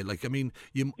to you? Like, I mean,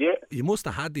 you must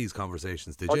have had these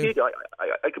conversations, did you?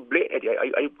 I could blame Eddie.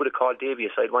 I would have called Davy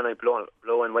aside when I blow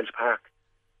in Welsh Park,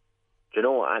 you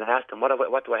know, and I asked him, what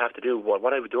do I have to do?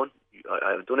 What have I done?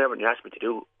 I've done everything you asked me to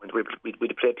do. We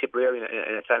played Tipperary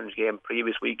in a challenge game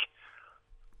previous week,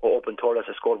 up in Thurles.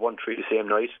 I scored 1-3 the same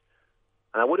night.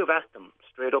 And I would have asked him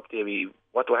straight up, Davy,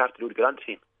 what do I have to do to get on the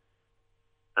team?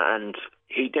 And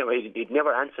he'd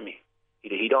never answer me.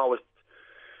 He'd always,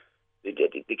 you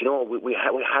know, we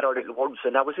had our little words,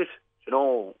 and that was it. You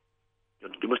know,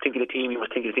 you must think of the team, you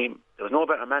must think of the team. There was no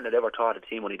better man that ever taught a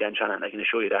team only Dan Shanahan, I can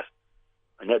assure you that.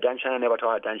 And Dan Shanahan never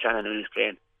taught Dan Shanahan when he was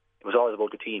playing. It was always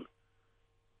about the team.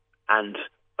 And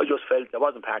I just felt I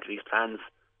wasn't part of his plans.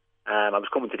 I was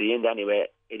coming to the end anyway,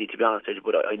 Eddie, to be honest with you,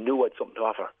 but I knew I had something to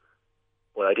offer.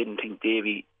 But I didn't think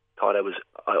Davy thought I was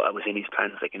in his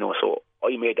plans, like, you know. So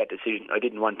I made that decision. I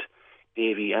didn't want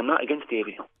Davy. I'm not against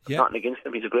Davy. I'm not against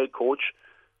him. He's a great coach.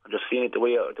 I'm just seeing it the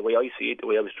way I see it, the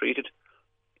way I was treated.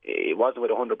 It wasn't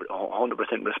with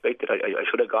 100% respect that I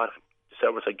should have got the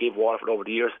service I gave Waterford over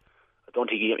the years. I don't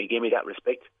think he gave me that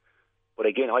respect. But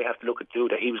again, I have to look at too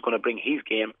that he was going to bring his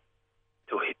game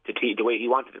to the way he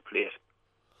wanted to play it.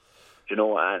 You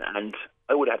know, and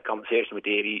I would have had a conversation with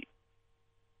Davy,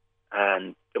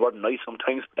 and it wasn't nice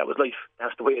sometimes, but that was life.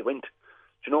 That's the way it went.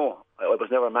 You know, I was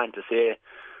never a man to say,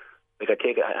 like, I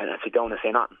take it and I sit down and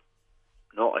say nothing.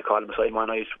 No, I called him aside one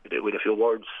night with a few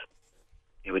words.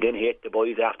 He would then hate the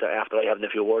boys after I having a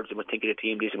few words. He must think of the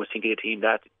team this, he must think of the team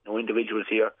that. No individuals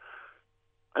here.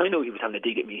 And I knew he was having a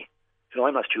dig at me. You know,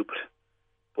 I'm not stupid.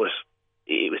 But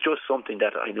it was just something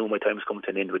that I knew my time was coming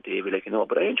to an end with Davy, like, you know.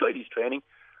 But I enjoyed his training.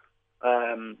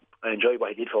 I enjoyed what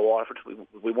he did for Waterford.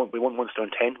 We won Munster in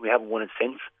 10. We haven't won it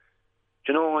since.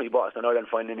 Do you know, he bought us an Ireland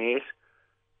final in 8.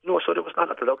 You know, so there was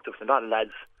not a productive. A lot of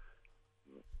lads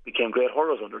became great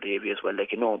hurlers under Davy as well,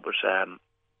 like, you know. But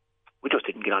we just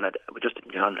didn't get on it. We just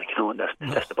didn't get on, like, you know. And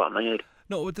that's the bottom line.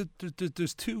 No,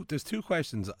 there's two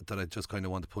questions that I just kind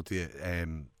of want to put to you,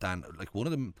 Dan. Like, one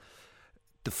of them,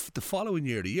 the following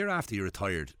year, the year after you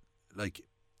retired, like,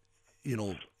 you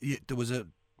know, there was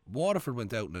Waterford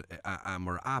went out and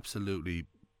were absolutely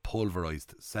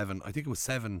pulverised. I think it was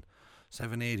 7-18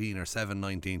 or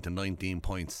 7-19 to 19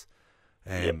 points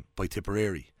by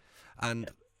Tipperary. And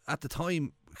at the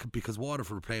time, because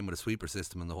Waterford were playing with a sweeper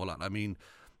system and the whole lot, I mean,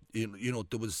 you know,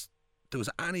 there was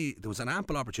an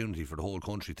ample opportunity for the whole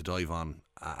country to dive on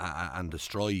and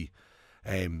destroy,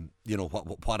 you know,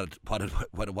 what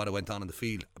had went on in the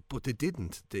field, but they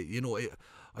didn't.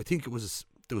 I think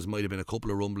there might have been a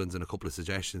couple of rumblings and a couple of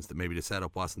suggestions that maybe the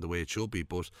setup wasn't the way it should be.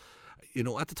 But you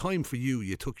know, at the time for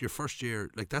you took your first year,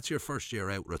 like that's your first year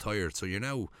out retired, so you're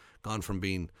now gone from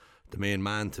being the main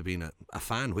man to being a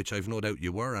fan, which I've no doubt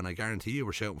you were, and I guarantee you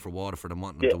were shouting for Waterford and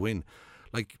wanting them to win.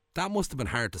 Like, that must have been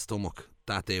hard to stomach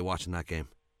that day watching that game.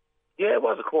 Yeah, it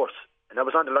was, of course. And I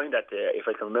was on the line that day, if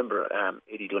I can remember,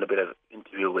 Eddie doing a bit of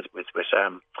interview with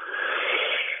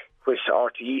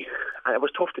RTE, and it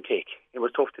was tough to take.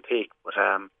 But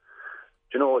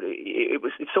you know,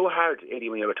 it's so hard, Eddie,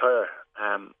 when you retire.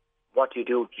 What do you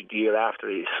do the year after?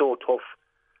 It's so tough.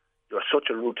 You're such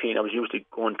a routine. I was used to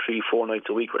going 3-4 nights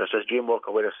a week, whether it's gym work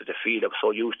or whether it's the field. I was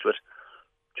so used to it.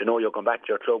 You know, you're going back to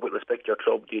your club with respect to your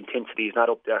club. The intensity is not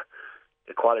up there.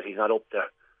 The quality is not up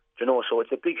there. You know, so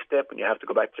it's a big step when you have to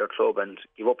go back to your club and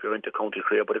give up your inter-county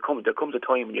career. But there comes a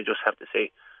time when you just have to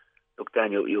say, look,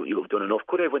 Dan, you've done enough.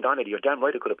 Could I have went on, Eddie? You're damn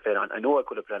right I could have played on. I know I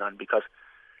could have played on, because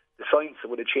the science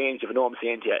would have changed, if you know what I'm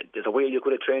saying to you. There's a way you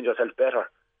could have trained yourself better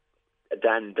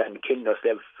than killing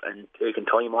yourself and taking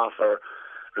time off or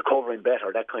recovering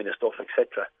better, that kind of stuff,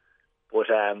 etc.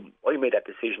 But I made that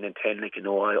decision in 10, like, you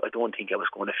know, I don't think I was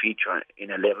going to feature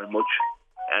in 11 much.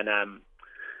 And I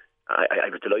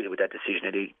was delighted with that decision.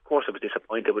 And of course, I was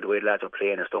disappointed with the way the lads were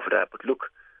playing and stuff like that. But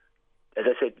look, as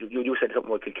I said, you said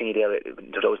something about Kilkenny there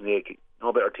in 2008.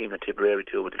 No better team than Tipperary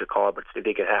too, with the Corbetts. If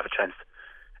they get half a chance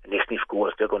and they sniff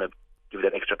goals, they're going to give it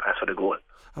an extra pass for the goal.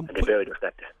 And they buried us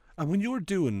that day. And when you're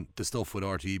doing the stuff with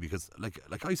RTE, because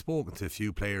like I've spoken to a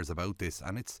few players about this,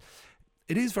 and it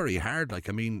is very hard. Like,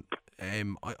 I mean,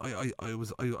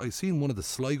 I seen one of the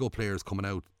Sligo players coming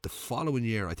out the following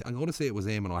year. I'm going to say it was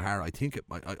Eamon O'Hara. I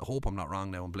hope I'm not wrong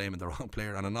now. I'm blaming the wrong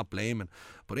player, and I'm not blaming.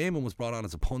 But Eamon was brought on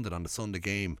as a pundit on the Sunday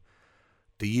game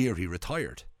the year he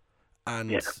retired,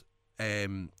 and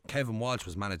Kevin Walsh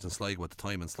was managing Sligo at the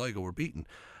time, and Sligo were beaten,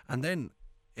 and then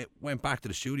it went back to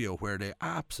the studio where they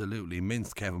absolutely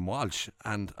minced Kevin Walsh.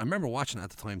 And I remember watching it at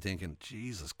the time thinking,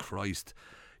 Jesus Christ,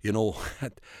 you know,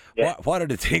 what are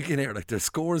they thinking here? Like, their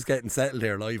scores getting settled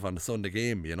here live on the Sunday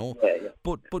game, you know.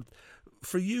 But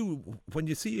for you, when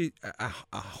you see a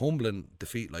humbling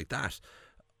defeat like that,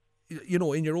 you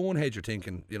know, in your own head you're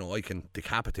thinking, you know, I can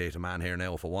decapitate a man here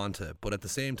now if I want to. But at the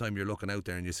same time, you're looking out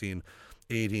there and you're seeing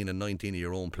 18 and 19 of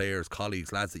your own players,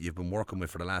 colleagues, lads that you've been working with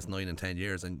for the last 9 and 10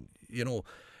 years, and you know,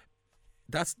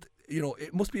 that's, you know,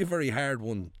 it must be a very hard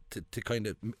one to kind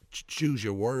of choose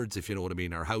your words, if you know what I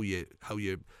mean, or how you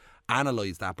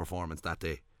analyse that performance that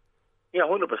day. Yeah,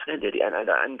 100%, Eddie.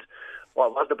 And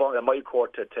well, was the ball in my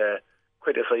court to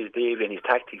criticise Davy and his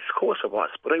tactics? Of course it was,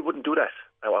 but I wouldn't do that.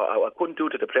 I couldn't do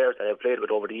it to the players that I've played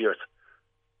with over the years.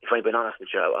 If I've been honest with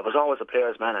you, I was always a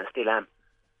player's man, and still am.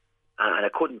 And I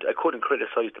couldn't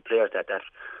criticise the players that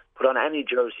put on any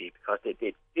jersey, because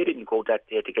they didn't go that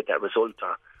day to get that result,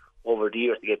 or over the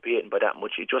years to get beaten by that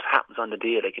much. It just happens on the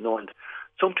day, like, you know. And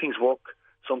some things work,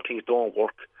 some things don't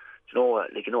work. You know,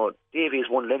 like, you know, Davies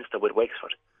won Leinster with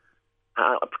Wexford. 2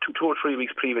 or 3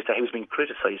 weeks previous that he was being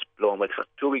criticised blowing Wexford.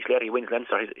 2 weeks later he wins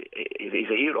Leinster. He's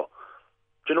a hero.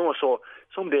 You know, so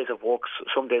some days it works,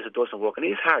 some days it doesn't work, and it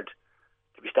is hard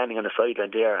to be standing on the sideline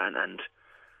there and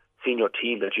seeing your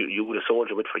team that you would have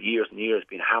soldiered with for years and years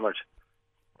being hammered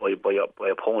by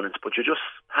opponents. But you just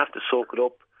have to soak it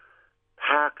up,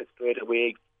 park it straight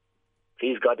away.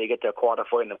 Please God, they get their quarter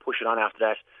final and push it on after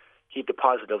that. Keep it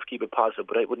positive.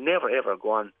 But I would never ever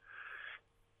go on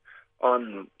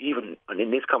even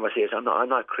in this conversation. I'm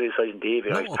not criticising Davy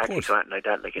or his tactics or anything like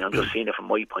that. Like, you know, I'm just seeing it from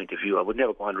my point of view. I would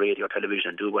never go on radio or television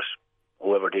and do what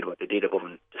whoever did what they did above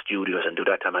in the studios and do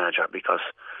that to manager, because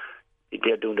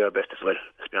they're doing their best as well.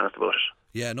 Let's be honest about it.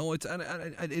 Yeah, no,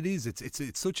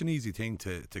 it's such an easy thing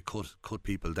to cut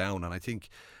people down, and I think,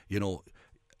 you know,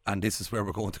 and this is where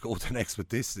we're going to go to next with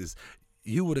this, is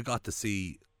you would have got to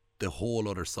see the whole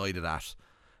other side of that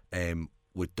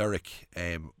with Dereck,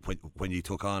 when you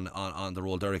took on the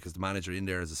role, Dereck as the manager in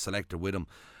there as a selector with him.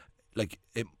 Like,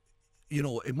 it, you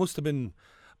know, it must have been,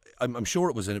 I'm sure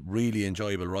it was a really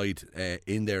enjoyable ride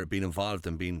in there, being involved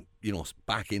and being, you know,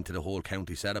 back into the whole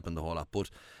county setup and the whole lot. But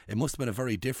it must have been a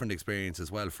very different experience as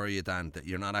well for you, Dan, that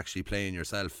you're not actually playing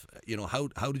yourself. You know,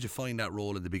 how did you find that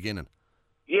role in the beginning?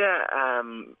 Yeah,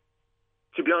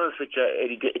 To be honest with you,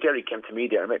 Eddie, Dereck came to me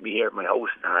there and met me here at my house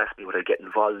and asked me would I get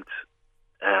involved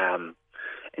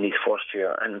in his first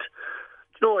year. And,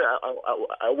 you know,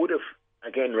 I would have,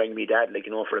 again, rang me dad, like,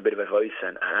 you know, for a bit of advice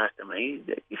and asked him. He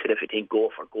said, if you think, go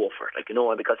for it. Like, you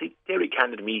know, because Dereck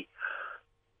handed me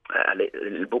a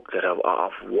little booklet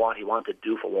of what he wanted to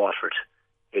do for Waterford,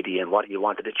 Eddie, and what he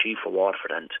wanted to achieve for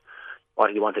Waterford and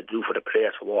what he wanted to do for the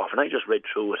players for Waterford. And I just read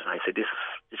through it and I said, this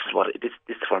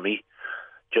is for me.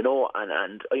 Do you know,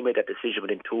 and I made that decision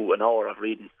within an hour of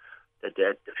reading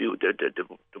the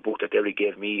book that Dereck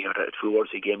gave me, or the few words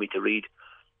he gave me to read,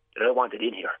 that I wanted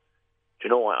in here. Do you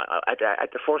know, at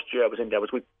the first year I was in there, I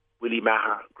was with Willie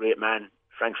Maher, great man,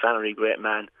 Frank Flannery, great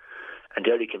man, and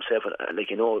Dereck himself,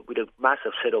 like, you know, with a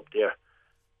massive setup there.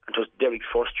 And it was Dereck's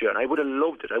first year, and I would have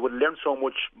loved it. I would have learned so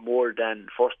much more than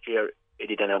first year,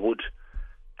 Eddie, than I would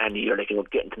any year, like, you know,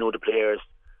 getting to know the players,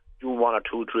 doing one or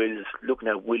two drills, looking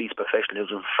at Willie's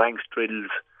professionalism, Frank's drills,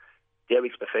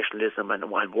 Dereck's professionalism,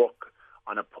 and work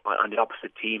on the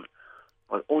opposite team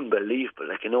was unbelievable,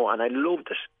 like, you know, and I loved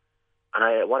it.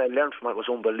 And what I learned from it was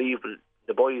unbelievable.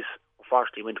 The boys,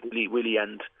 unfortunately, went Willie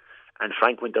and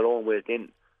Frank went their own way. Then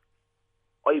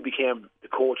I became the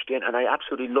coach then, and I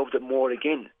absolutely loved it more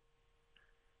again.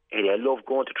 And I loved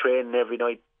going to training every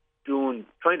night,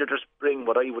 trying to just bring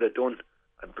what I would have done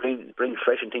and bring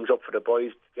freshen things up for the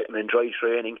boys, get them to enjoy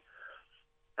training,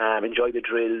 enjoy the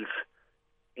drills,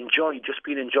 enjoy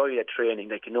that training,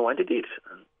 like, you know, and they did.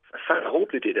 And I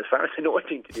hope they did. As far as I know, I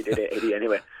think they did, Eddie,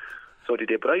 anyway. So they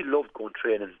did. But I loved going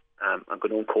training and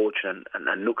going on coaching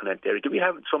and looking at Dereck. Did we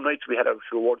have some nights we had our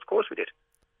rewards? Of course we did.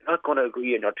 You're not going to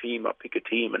agree in our team or pick a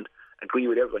team and agree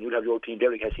with everyone. You'll have your team.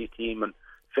 Dereck has his team, and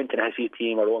Fintan has his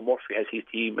team, or Owen Murphy has his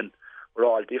team, and we're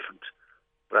all different.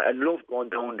 But I love going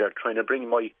down there, trying to bring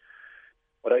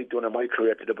what I've done in my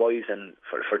career to the boys, and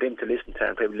for them to listen to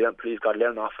and please God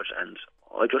learn off it. And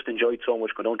I just enjoyed so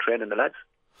much going down training the lads.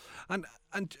 And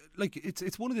like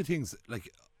it's one of the things, like,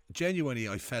 genuinely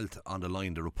I felt on the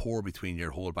line, the rapport between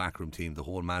your whole backroom team, the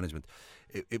whole management.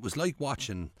 It was like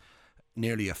watching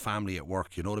nearly a family at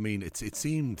work. You know what I mean? It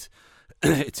seemed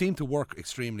to work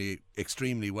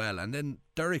extremely well. And then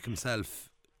Dereck himself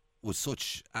is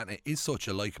such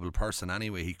a likeable person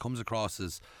anyway. He comes across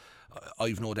as,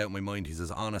 I've no doubt in my mind, he's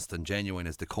as honest and genuine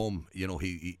as they come. You know,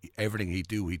 he everything he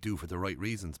do for the right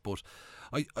reasons. But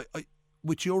I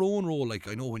with your own role, like,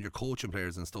 I know when you're coaching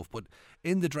players and stuff, but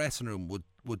in the dressing room,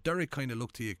 would Dereck kind of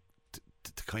look to you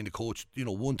to kind of coach, you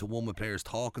know, one-to-one with players,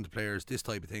 talking to players, this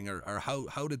type of thing, or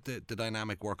how did the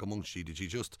dynamic work amongst you? Did you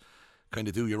just kind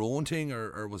of do your own thing,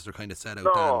 or was there kind of set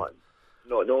out?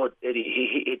 No,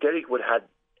 Eddie, Dereck would have,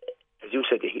 as you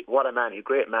said, what a man, a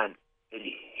great man.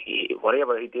 He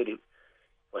whatever he did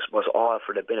was all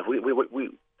for the benefit. We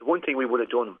the one thing we would have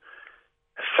done,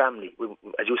 a family.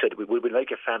 As you said, we would be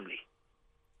like a family.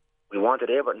 We wanted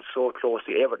Everton so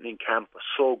closely. Everton in camp was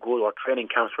so good. Our training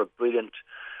camps were brilliant.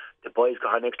 The boys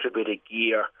got an extra bit of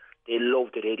gear. They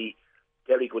loved it, Eddie.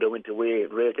 Dereck would have went away,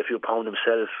 raised a few pounds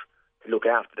himself to look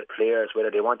after the players,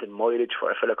 whether they wanted mileage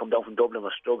for a fella come down from Dublin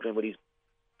was struggling with his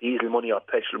diesel money or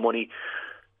petrol money.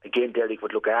 Again, Dereck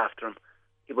would look after him.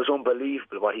 It was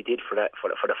unbelievable what he did for the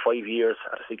 5 years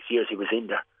or the 6 years he was in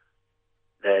there.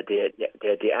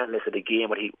 The analyst of the game,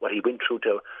 what he went through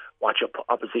to watch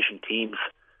opposition teams,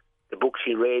 the books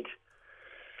he read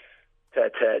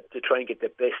to try and get the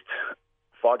best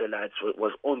for the lads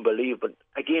was unbelievable.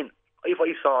 Again, if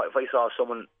I saw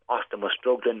someone, Austin was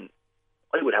struggling,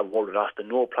 I would have a word with Austin,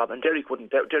 no problem. And Dereck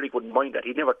wouldn't mind that.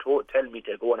 He'd never tell me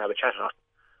to go and have a chat with Austin.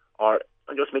 Or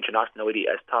I just mentioned Austin already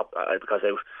as top because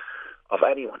of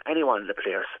anyone in the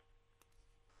players.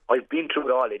 I've been through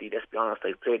it all, Eddie, let's be honest.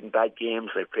 I've played in bad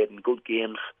games, I've played in good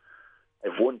games,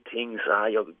 I've won things,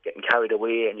 you're getting carried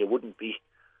away and you wouldn't be.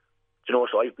 You know,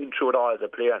 so I've been through it all as a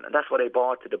player, and that's what I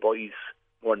brought to the boys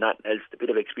more than that else, the bit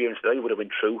of experience that I would have been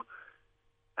through.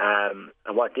 And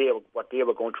what they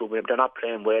were going through, they're not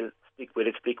playing well, stick with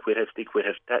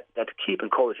it. That keep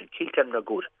encouraging, keep telling them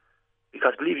they're good.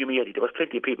 Because believe you me, Eddie, there was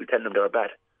plenty of people telling them they were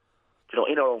bad. You know,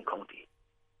 in our own county.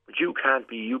 But you can't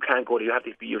go there.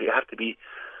 You have to be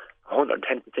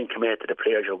 110% committed to the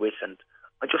players you're with. And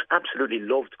I just absolutely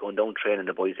loved going down training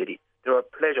the boys, Eddie. They were a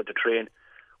pleasure to train.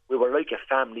 We were like a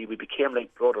family. We became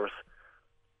like brothers.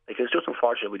 Like, it's just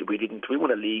unfortunate we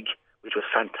won a league, which was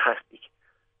fantastic,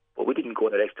 but we didn't go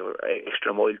that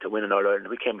extra mile to win in All-Ireland.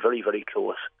 We came very, very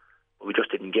close, but we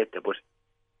just didn't get there. But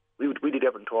we did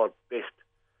everything to our best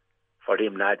for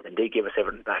them lads, and they gave us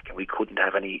everything back, and we couldn't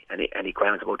have any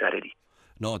grounds about that, Eddie.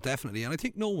 No, definitely. And I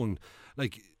think no one,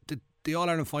 like, the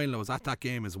All-Ireland final, I was at that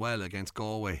game as well against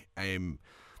Galway.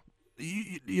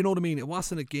 you know what I mean? It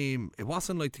wasn't a game. It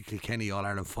wasn't like the Kilkenny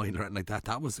All-Ireland final or anything like that.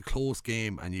 That was a close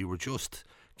game, and you were just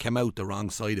came out the wrong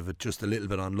side of it, just a little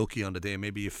bit unlucky on the day.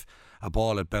 Maybe if a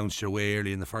ball had bounced your way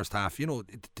early in the first half,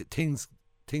 things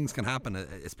can happen.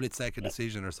 A split-second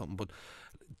decision or something, but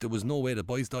there was no way the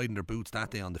boys died in their boots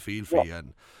that day on the field for you.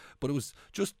 But it was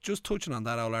just touching on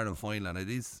that All-Ireland final, and it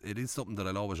is something that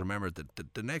I'll always remember.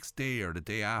 The next day or the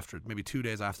day after, maybe 2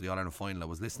 days after the All-Ireland final, I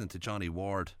was listening to Johnny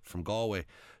Ward from Galway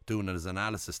doing his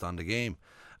analysis on the game,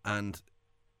 and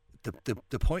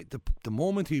the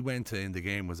moment he went to end the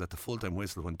game was at the full-time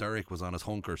whistle when Dereck was on his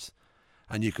hunkers,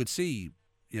 and you could see,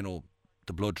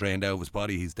 the blood drained out of his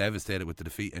body. He's devastated with the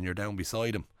defeat, and you're down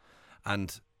beside him.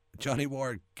 And Johnny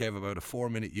Ward gave about a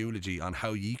 4-minute eulogy on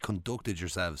how ye conducted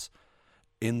yourselves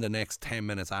in the next 10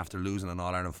 minutes after losing an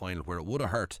All-Ireland final, where it would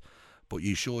have hurt, but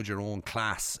you showed your own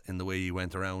class in the way you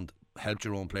went around, helped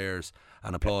your own players,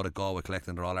 and applauded Galway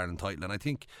collecting their All-Ireland title. And I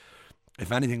think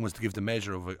if anything was to give the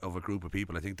measure of a group of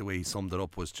people, I think the way he summed it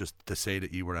up was just to say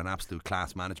that you were an absolute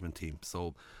class management team.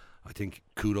 So I think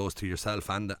kudos to yourself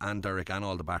and Dereck and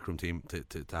all the backroom team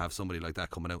to have somebody like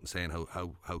that coming out and saying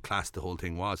how class the whole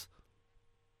thing was.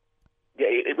 Yeah,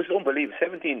 it was unbelievable.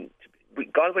 17,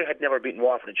 Galway had never beaten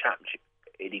Waterford in championship.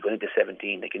 Eddie going into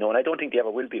 17, and I don't think they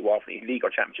ever will beat Waterford in league or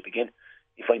championship again,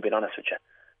 if I'm being honest with you.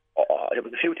 There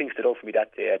was a few things stood out for me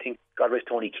that day. I think God rest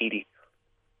Tony Kaytie.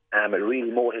 It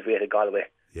really motivated Galway.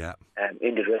 Yeah.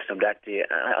 In the dressing room that day.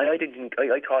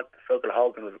 I thought Fergal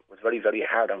Hogan was very, very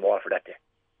hard on Waterford that day,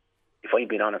 if I'm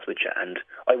being honest with you. And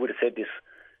I would have said this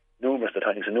numerous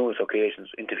times on numerous occasions,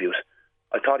 interviews.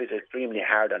 I thought he was extremely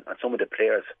hard on some of the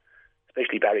players,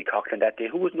 especially Barry Coughlin that day,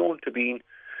 who was known to be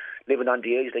living on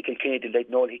the edge like Kilkenny did, like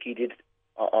Noel Hickey did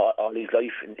all his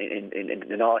life in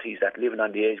the noughties, that living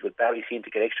on the edge, with Barry seemed to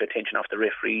get extra attention off the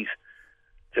referees,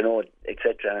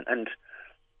 etc. And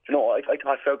I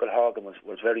thought Fergal Hogan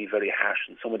was very, very harsh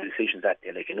in some of the decisions that day,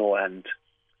 and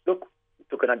look,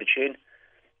 took it on the chin.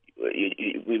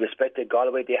 We respected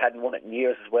Galway. They hadn't won it in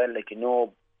years as well.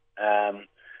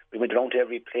 We went around to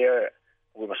every player.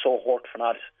 We were so hurt for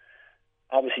not.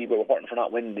 Obviously, we were hurting for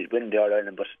not winning the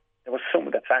All-Ireland, but there was some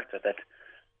of the factors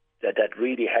that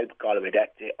really helped Galway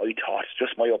that day. I thought,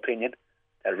 just my opinion,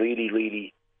 that really,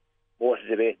 really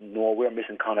motivated. We're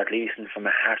missing Conor Gleeson from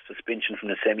a harsh suspension from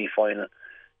the semi-final.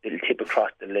 Little tip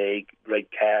across the leg, red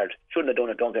card. Shouldn't have done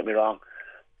it, don't get me wrong.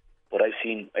 But I've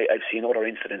seen other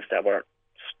incidents that were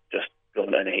just,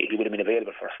 and he would have been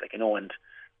available for us,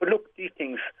 but look, these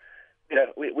things.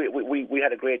 We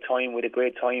had a great time. We had a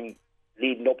great time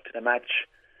leading up to the match.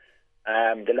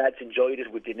 The lads enjoyed it.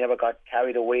 They never got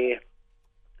carried away.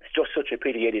 It's just such a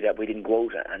pity, Eddie, that we didn't go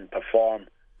out and perform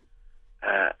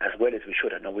as well as we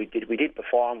should have. No, we did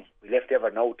perform. We left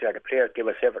everything out there. The players gave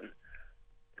us everything.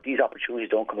 But these opportunities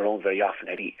don't come around very often,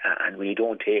 Eddie. And when you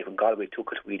don't take, when Galway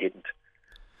took it, we didn't.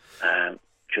 And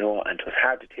it was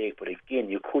hard to take. But again,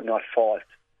 you could not fault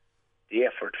the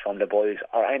effort from the boys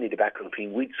or any of the backroom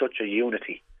team. We had such a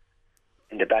unity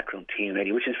in the backroom team,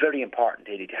 Eddie, which is very important,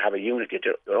 Eddie, to have a unity.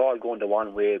 They're all going the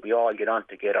one way. We all get on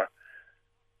together.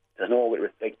 There's no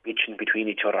bitching between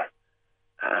each other.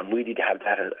 We need to have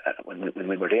that when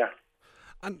we were there.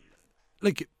 And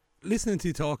listening to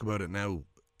you talk about it now,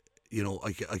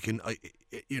 I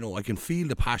can feel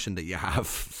the passion that you have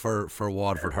for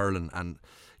Waterford hurling, and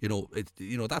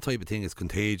that type of thing is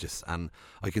contagious. And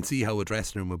I can see how a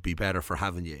dressing room would be better for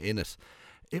having you in it.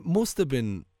 It must have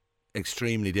been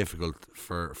extremely difficult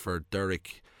for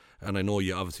Dereck, and I know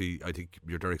you obviously, I think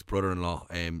you're Dereck's brother-in-law,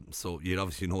 so you'd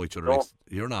obviously know each other. No,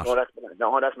 you're not.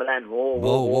 No, that's my land.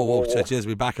 Whoa. Jeez,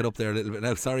 we back it up there a little bit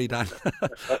now. Sorry, Dan.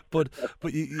 but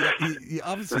you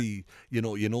obviously, you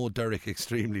know Dereck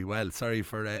extremely well. Sorry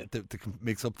for the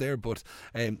mix up there, but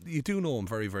you do know him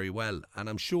very, very well, and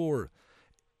I'm sure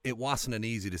it wasn't an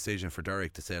easy decision for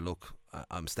Dereck to say, look,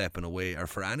 I'm stepping away, or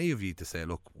for any of you to say,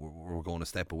 look, we're going to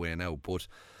step away now. But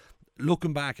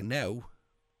looking back now,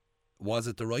 was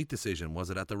it the right decision?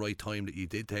 Was it at the right time that you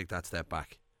did take that step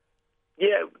back?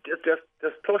 Yeah, there's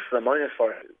pluses and minuses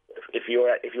for if you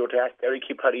were to ask Dereck,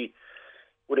 he probably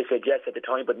would have said yes at the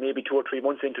time, but maybe 2 or 3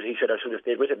 months into it, he said I should have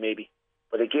stayed with it maybe.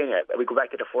 But again, we go back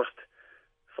to the first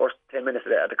 10 minutes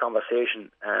of the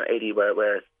conversation, Eddie, where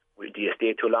do you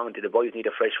stay too long? Do the boys need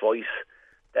a fresh voice?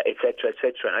 Etc.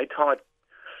 And I thought,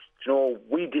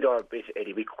 we did our bit,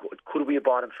 Eddie. Could we have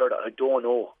brought him further? I don't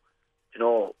know.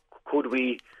 Could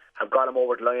we have got him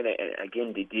over the line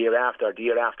again the year after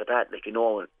that?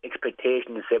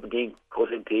 Expectation in 17 goes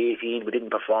into 18. We didn't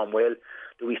perform well.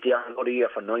 Do we stay on another year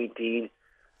for 19?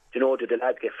 Did the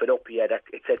lads get fed up? Yeah,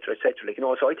 etc.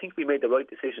 So I think we made the right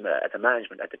decision as a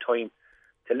management at the time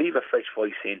to leave a fresh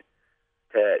voice in,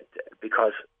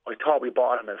 because I thought we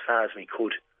bought him as far as we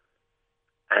could,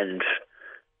 and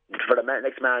for the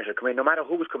next manager to come in, no matter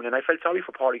who was coming in, I felt sorry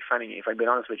for Padraig Fanning, if I'm being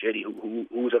honest with you, Eddie, who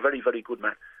was a very, very good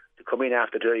man. To come in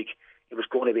after Dereck, it was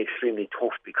going to be extremely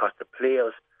tough because the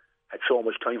players had so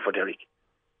much time for Dereck.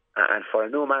 And for a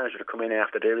new manager to come in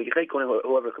after Dereck, it's like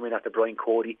whoever come in after Brian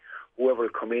Cody, whoever will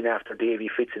come in after Davy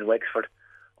Fitz in Wexford,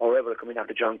 or whoever will come in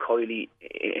after John Coyley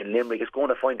in Limerick, is going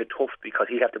to find it tough because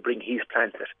he'll have to bring his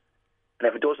plan to it. And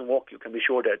if it doesn't work, you can be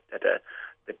sure that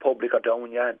the public are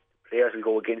down you, players will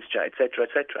go against you, etc.,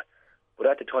 etc. But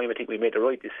at the time, I think we made the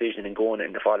right decision in going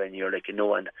in the following year,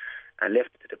 and left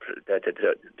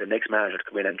the next manager to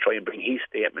come in and try and bring his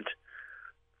statement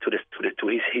to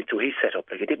his setup.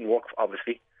 Like, it didn't work,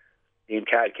 obviously. Ian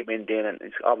Carroll came in then, and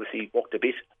it's obviously worked a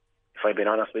bit, if I'm being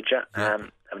honest with you. Yeah.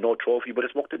 Have no trophy, but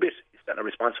it's worked a bit. He's gotten a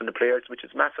response from the players, which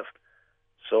is massive.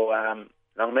 So,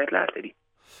 long may it last, Eddie.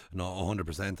 No,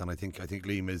 100%, and I think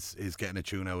Liam is getting a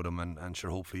tune out of him, and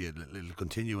sure, hopefully it'll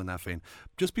continue in that vein.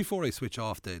 Just before I switch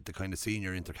off the kind of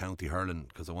senior inter-county hurling,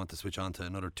 because I want to switch on to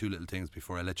another two little things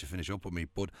before I let you finish up with me,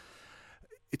 but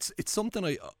it's something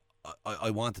I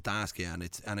wanted to ask you, and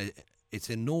it's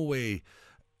in no way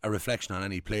a reflection on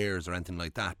any players or anything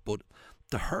like that, but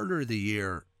the Hurler of the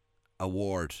Year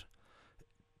award,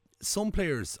 some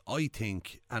players, I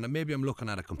think, and maybe I'm looking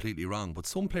at it completely wrong, but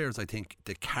some players, I think,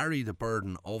 they carry the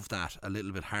burden of that a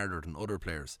little bit harder than other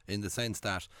players, in the sense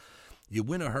that you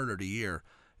win a Hurler of the Year,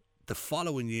 the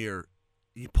following year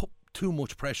you put too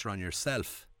much pressure on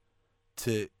yourself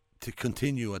to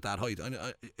continue at that height. Do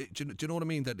you know what I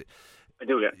mean? That I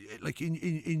do, yeah. Like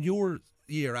in your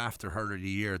year after Hurler of the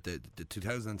Year, the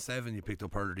 2007, you picked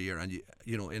up Hurler of the Year, and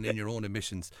in your own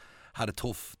admissions, had a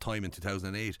tough time in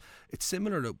 2008. It's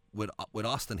similar to with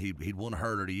Austin. He'd won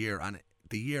Hurler of the Year, and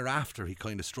the year after he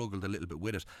kind of struggled a little bit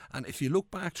with it. And if you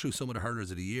look back through some of the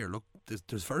Hurlers of the Year, look,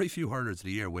 there's very few Hurlers of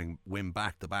the Year win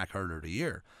back-to-back Hurler of the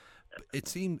Year. It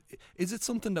seemed, is it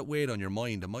something that weighed on your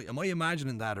mind? Am I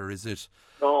imagining that, or is it?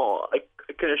 No, I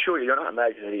can assure you, you're not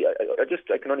imagining it.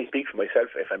 I can only speak for myself,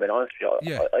 if I'm being honest with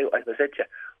you. Yeah. As I said to you,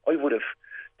 I would have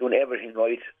done everything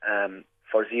right.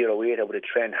 For 08, I would have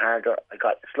trained harder. I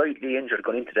got slightly injured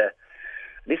going into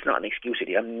this is not an excuse,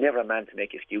 Eddie. I'm never a man to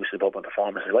make excuses about my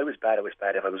performance. If I was bad, I was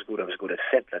bad. If I was good, I was good. It's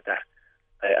simple as that.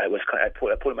 I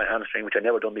pulled my hamstring, which I'd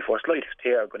never done before. Slight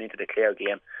tear going into the Cleere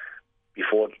game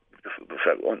before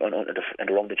and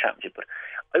around the championship. But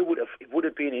it would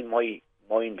have been in my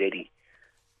mind, Eddie,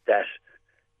 that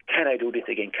can I do this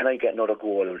again? Can I get another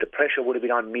goal? The pressure would have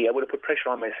been on me. I would have put pressure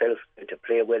on myself to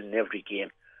play well in every game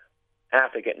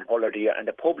after getting Hurler of the Year, and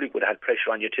the public would have had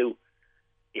pressure on you too,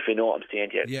 if you know what I'm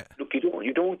saying to you. Yeah. Look,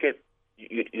 you don't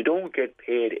get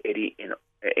paid, Eddie, in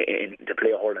to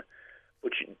play hurling,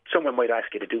 but someone might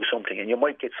ask you to do something, and you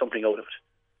might get something out of it.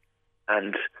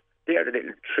 And they are the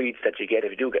little treats that you get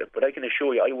if you do get it. But I can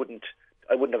assure you, I wouldn't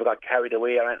have got carried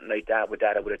away or anything like that with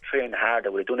that. I would have trained hard. I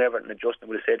would have done everything that Justin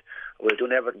would have said. I would have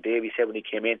done everything Davy said when he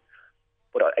came in.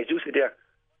 But as you said there,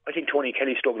 I think Tony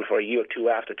Kelly struggled for a year or two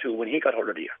after too when he got Hurler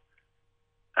of the Year,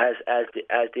 as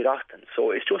did Austin.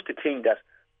 So it's just a thing that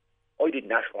I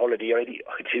didn't ask for Hurler of the Year.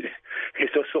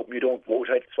 It's just something you don't vote.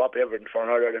 I'd swap everything for an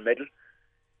All-Ireland medal.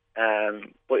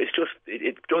 But it's just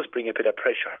it does bring a bit of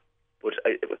pressure. But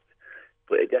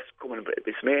that's coming.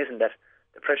 It's amazing that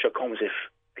the pressure comes if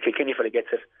a Kilkenny fella gets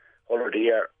it Hurler of the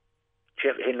Year,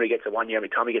 Jeff Henry gets it 1 year,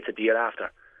 Tommy gets it the year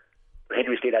after. But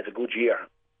Henry still has a good year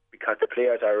because the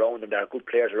players are around him. There are good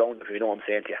players around him, if you know what I'm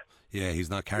saying to you. Yeah, he's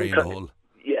not carrying the whole.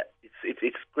 Yeah,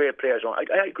 it's great players around.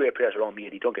 I had great players around me,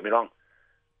 Eddie, don't get me wrong.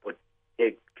 But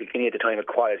Kilkenny at the time had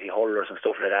quality hurlers and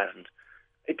stuff like that. And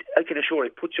I can assure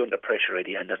it puts you under pressure,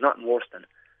 Eddie, and there's nothing worse than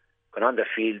going on the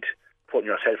field, putting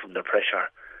yourself under pressure,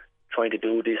 trying to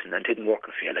do this, and it didn't work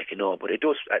for you, but it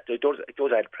does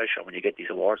add pressure when you get these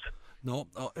awards. No,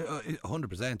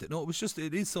 100%. No,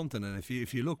 it is something, and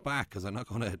if you look back, because I'm not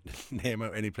going to name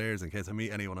out any players in case I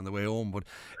meet anyone on the way home, but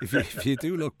if you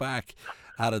do look back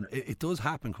at it, it does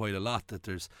happen quite a lot that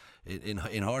there's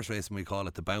in horse racing we call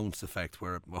it the bounce effect,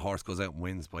 where a horse goes out and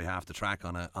wins by half the track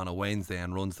on a Wednesday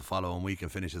and runs the following week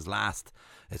and finishes last.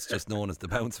 It's just known as the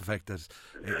bounce effect. That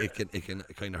it can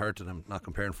kind of hurt them. I'm not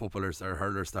comparing footballers or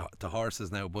hurlers to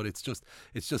horses now, but it's just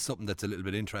something that's a little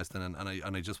bit interesting, and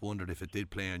I just wondered if it did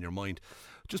play on your mind.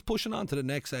 Just pushing on to the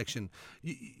next section,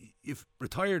 you've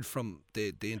retired from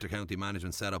the inter-county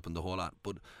management setup and the whole lot,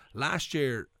 but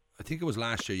I think it was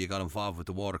last year you got involved with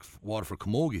the Waterford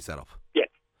Camogie setup.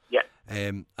 Yeah.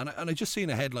 And I just seen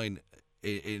a headline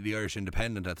in the Irish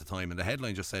Independent at the time, and the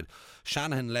headline just said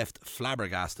Shanahan left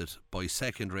flabbergasted by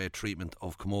second-rate treatment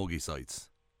of Camogie sites.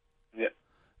 Yeah.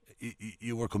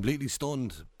 you were completely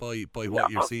stunned by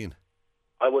what you're seeing.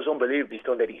 I was unbelievably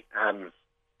stunned, Eddie.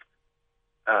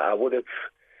 I would have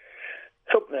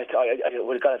something that I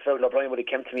would have got a Florida O'Brien would have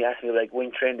come to me asking me like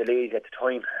when trained the ladies at the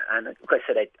time, and like I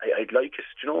said I'd like it,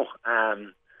 you know.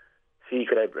 See,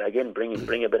 could I again bring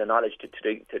a bit of knowledge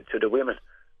to the women,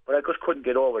 but I just couldn't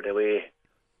get over the way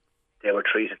they were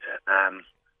treated.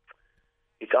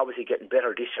 It's obviously getting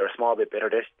better this year, a small bit better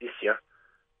this year,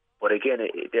 but again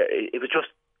it was just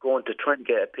going to try and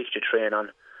get a pitch to train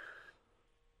on.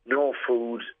 No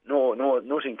food, no,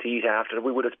 nothing to eat after.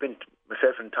 We would have spent,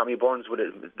 myself and Tommy Burns,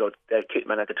 the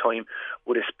kitman at the time,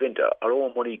 would have spent our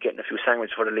own money getting a few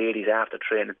sandwiches for the ladies after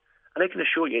training. And I can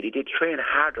assure you, they train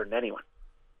harder than anyone.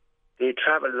 They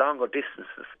travel longer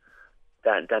distances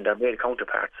than their male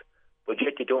counterparts, but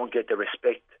yet they don't get the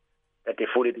respect that they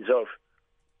fully deserve.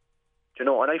 You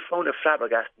know, and I found it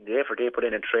flabbergasting the effort they put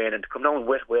in training to come down in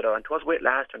wet weather, and it was wet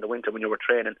last year in the winter when you were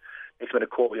training. Next minute,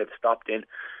 COVID had stopped in,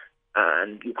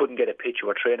 and you couldn't get a pitch. You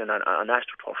were training on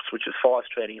astroturfs, which is false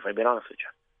training, if I'm being honest with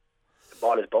you. The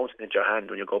ball is bouncing into your hand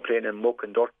when you go playing in muck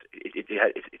and dirt.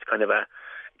 It's kind of it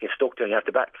gets stuck there and you have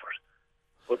to battle for it.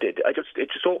 But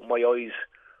it just opened my eyes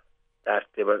that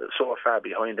they were so far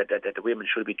behind that the women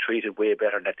should be treated way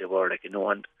better than that they were, like, you know.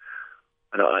 And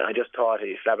I just thought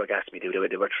it flabbergasted me the way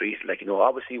they were treated, like, you know.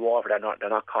 Obviously Waterford, they're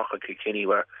not Cork or Kilkenny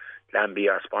where Lambie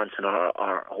are sponsoring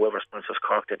or whoever sponsors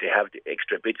Cork, that they have the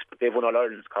extra bits, but they've won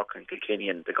All-Ireland, Cork and Kilkenny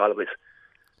and the Galways.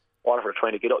 Waterford were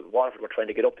trying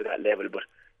to get up to that level, but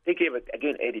they gave it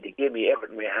again, Eddie. They gave me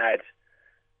everything we had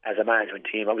as a management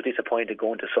team. I was disappointed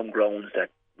going to some grounds that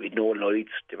we had no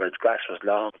lights, the grass was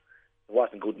long, it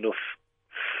wasn't good enough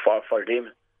for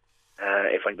them,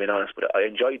 if I'm being honest. But I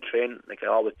enjoyed training like I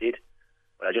always did,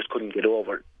 but I just couldn't get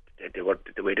over the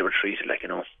way they were treated, like, you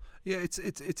know. Yeah,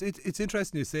 it's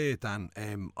interesting you say it, Dan.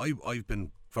 I've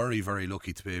been very, very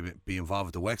lucky to be involved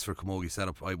with the Wexford Camogie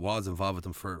setup. I was involved with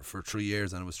them for 3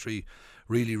 years, and it was 3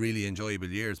 really, really enjoyable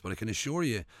years. But I can assure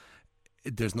you,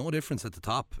 there's no difference at the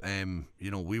top.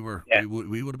 You know, we would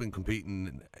have been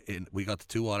competing we got the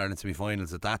 2 All-Ireland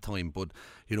semi-finals at that time, but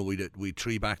you know, we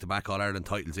 3 back-to-back All-Ireland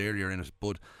titles earlier in it.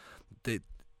 But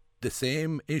the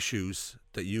same issues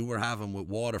that you were having with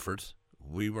Waterford,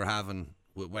 we were having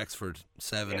with Wexford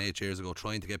 7-8 years ago,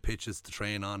 trying to get pitches to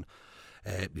train on.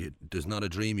 There's not a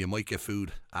dream. You might get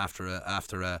food after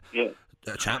a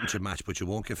championship match, but you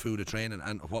won't get food at training.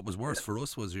 And what was worse for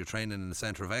us was you're training in the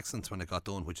centre of excellence when it got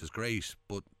done, which is great,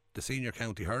 but the senior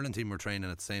county hurling team were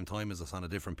training at the same time as us on a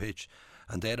different pitch,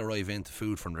 and they'd arrive into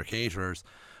food from their caterers,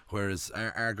 whereas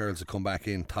our girls would come back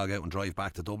in, tog out and drive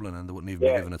back to Dublin, and they wouldn't even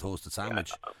be given a toasted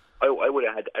sandwich. I would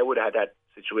have had that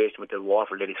situation with the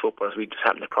Waterford ladies footballers. We just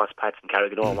happened to cross paths in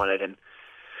Carrigadoon one night, and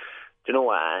you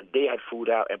know, they had food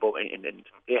out, and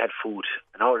they had food,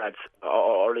 and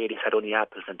our ladies had only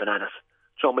apples and bananas.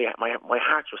 So my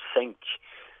heart was sank.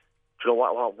 You know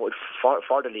what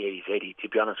for the ladies, Eddie, to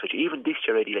be honest with you, even this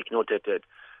year, Eddie, like, you know,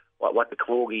 what the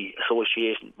Camogie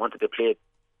Association wanted to play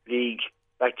league,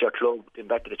 back to your club, then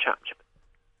back to the championship.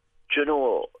 Do you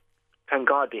know, thank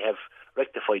God they have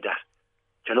rectified that.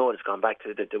 Do you know, it's gone back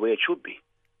to the way it should be.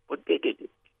 But they did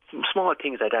some small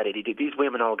things like that, Eddie. These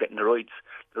women are getting the right,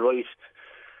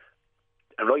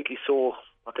 and rightly so,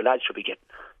 what the lads should be getting.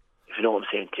 If you know what I'm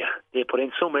saying to you, they put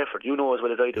in some effort. You know as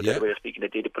well as I do, the way of speaking.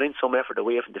 They put in some effort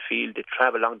away from the field. They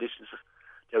travel long distances.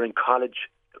 They're in college.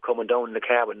 They're coming down in the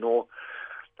car with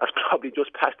that's probably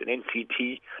just past an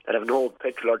NCT that have no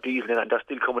petrol or diesel in it, and they're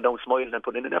still coming down smiling and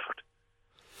putting in an effort.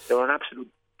 They were an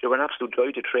absolute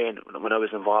joy to train when I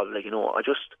was involved. Like, you know, I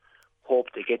just hope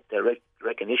they get the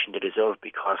recognition they deserve,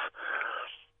 because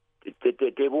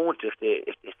they won't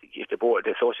if the board,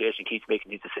 the association, keeps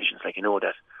making these decisions, like, you know,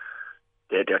 that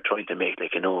they're trying to make,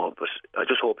 like, you know. But I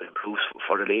just hope it improves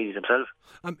for the ladies themselves.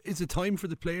 Is it time for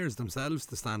the players themselves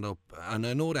to stand up? And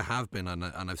I know they have been, and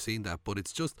I've seen that, but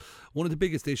it's just one of the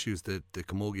biggest issues that the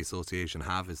Camogie Association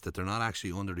have is that they're not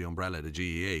actually under the umbrella of the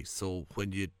GEA. So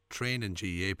when you train in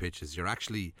GEA pitches, you're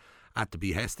actually at the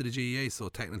behest of the GEA. So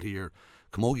technically your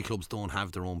Camogie clubs don't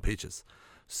have their own pitches.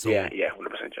 So, 100%. Yeah.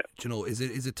 You know, is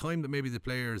it time that maybe the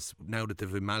players, now that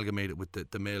they've amalgamated with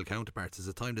the male counterparts, is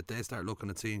it time that they start looking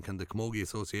at seeing, can the Camogie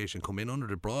Association come in under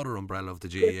the broader umbrella of the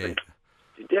GAA?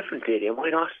 Definitely, and why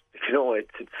not? You know,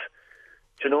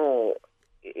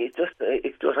 it's just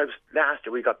last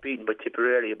year we got beaten by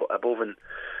Tipperary above in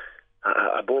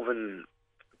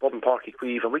Páirc Uí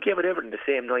Chaoimh, and we gave it everything the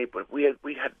same night, but we had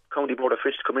County Board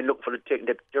officials come in looking for taking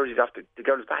the jerseys off the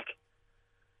girls back.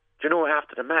 Do you know,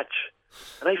 after the match?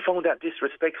 And I found that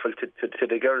disrespectful to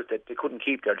the girls, that they couldn't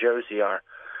keep their jersey, or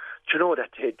do you know that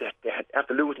they had,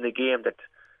 after losing the game, that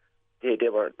they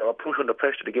were put under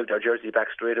pressure to give their jersey back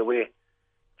straight away.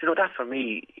 You know, that for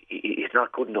me is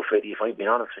not good enough, Eddie, if I'm being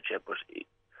honest with you. But you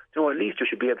know, at least you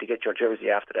should be able to get your jersey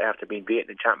after being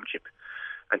beaten in championship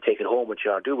and take it home with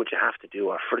you, or do what you have to do.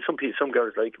 Or for some people, some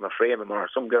girls like him or frame him, or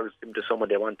some girls give him to someone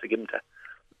they want to give him to.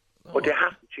 But they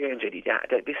have to change, Eddie.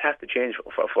 This has to change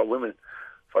for women,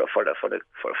 for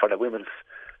the women's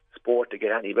sport to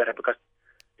get any better. Because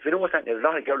if you know what's happening, there's a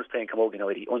lot of girls playing camogie now,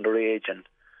 Eddie, underage and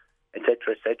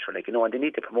etc. Like, you know, and they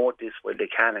need to promote this while they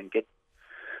can and get.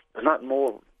 There's nothing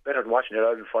more better than watching the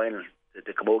Ireland final,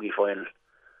 the camogie final.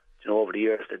 You know, over the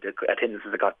years, the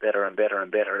attendances have got better and better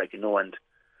and better. Like, you know, and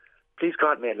please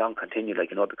God, may it long continue.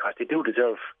 Like, you know, because they do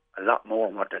deserve a lot more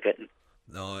than what they're getting.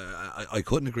 No, I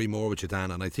couldn't agree more with you,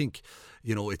 Dan. And I think,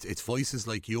 you know, it's voices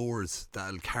like yours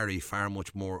that'll carry far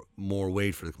much more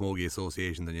weight for the Camogie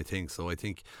Association than you think. So I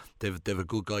think they've a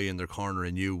good guy in their corner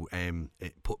in you,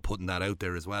 putting that out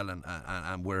there as well.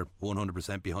 And we're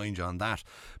 100% behind you on that.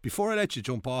 Before I let you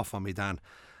jump off on me, Dan,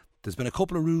 there's been a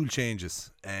couple of rule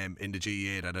changes in the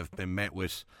GAA that have been met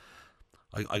with,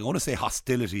 I want to say,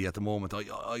 hostility at the moment.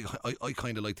 I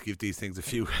kind of like to give these things a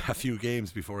few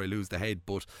games before I lose the head.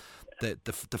 But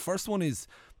the first one is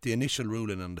the initial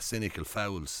ruling on the cynical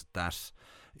fouls. That,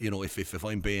 you know, if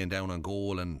I'm baying down on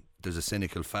goal and there's a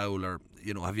cynical foul, or,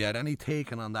 you know, have you had any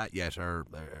taken on that yet, or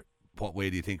what way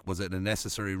do you think? Was it a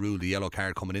necessary rule, the yellow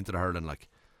card coming into the hurling? Like,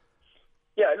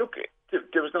 yeah, look,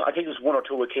 there was no. I think there was one or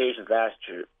two occasions last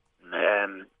year.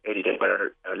 Eddie did,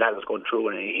 where a lad was going through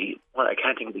and I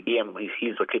can't think of the game when his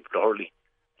heels were clipped for the hurley.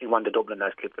 He won the Dublin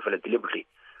lads clipped the fella deliberately.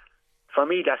 For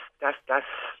me, that's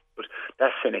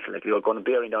cynical. Like, you're going to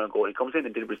bearing down a goal, he comes in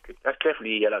and deliberately clips. That's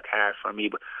definitely a yellow card for me.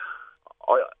 But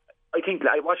I think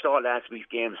I watched all last week's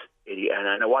games, Eddie,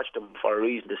 and I watched them for a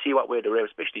reason, to see what way they were,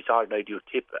 especially Saturday night,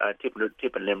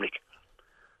 tip and Limerick.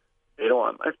 You know,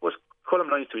 I suppose Colm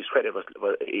Lyons, to his credit,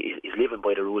 is living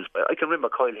by the rules. But I can remember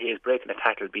Kyle Hayes breaking a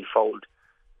tackle, being fouled,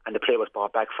 and the play was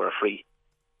brought back for a free.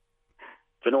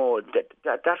 You know,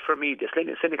 that for me, the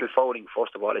cynical fouling,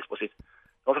 first of all, I suppose, if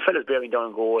a fella's bearing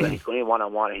down a goal and he's going in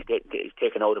one-on-one and he's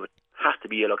taken out of it, has to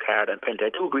be a yellow card and penalty. I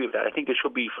do agree with that. I think there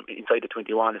should be from inside the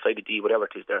 21, inside the D, whatever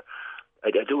it is there. I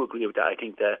do agree with that. I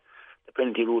think the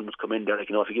penalty rule must come in there. Like,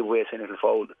 you know, if you give away a cynical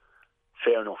foul,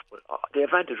 fair enough. But the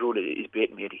advantage rule is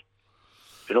baiting me, Eddie.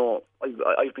 You know,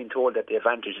 I've been told that the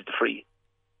advantage is the free.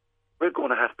 We're going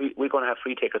to have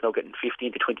free takers now getting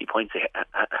 15 to 20 points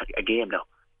a game now,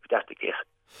 if that's the case.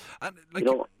 And like,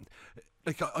 you know,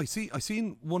 like I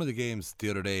seen one of the games the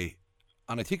other day,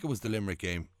 and I think it was the Limerick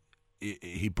game.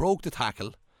 He broke the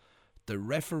tackle. The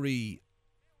referee,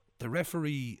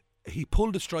 he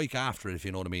pulled a strike after it, if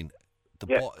you know what I mean.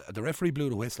 The referee blew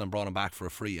the whistle and brought him back for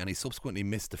a free, and he subsequently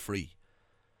missed the free.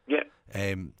 Yeah.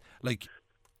 Like,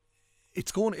 is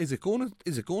it going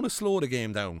to slow the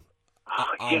game down?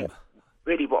 Yeah.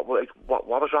 Really, what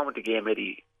was wrong with the game,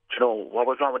 Eddie? You know, what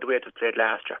was wrong with the way it played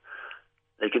last year?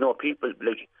 Like, you know, people,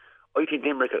 like, I think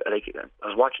Limerick, like, I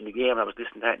was watching the game and I was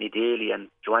listening to Anthony Daly and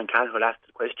Joanne Canfield asked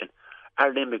the question,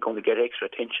 are Limerick going to get extra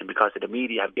attention because the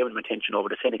media have given them attention over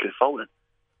the cynical fouling?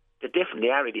 They definitely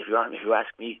are, if you ask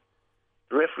me.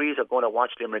 The referees are going to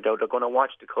watch Limerick out. They're going to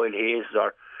watch the Kyle Hayes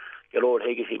or your Lord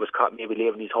Higgins. He was caught maybe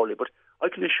leaving his hurley. But I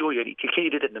can assure you, Kilkenny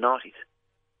did it in the noughties.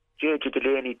 J.J.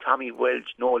 Delaney, Tommy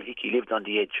Welch, Noel Hickey lived on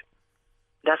the edge.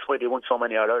 That's why they won so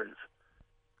many All-Irelands.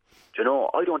 You know,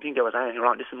 I don't think there was anything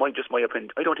wrong. This is just my opinion.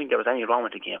 I don't think there was anything wrong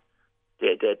with the game.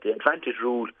 The advantage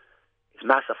rule is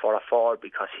massive for a forward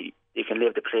because he can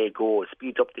leave the play go. It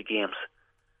speeds up the games.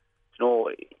 You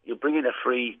know, you bring in a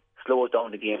free, slows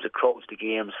down the games, it crowds the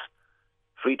games.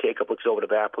 Free taker puts it over the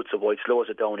bar, puts it wide, slows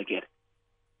it down again.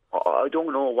 I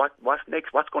don't know what's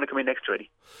next. What's going to come in next, really?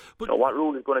 But, you know, what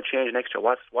rule is going to change next year?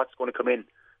 What's going to come in?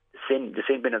 The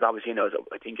sin bin is obviously, you know,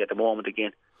 I think at the moment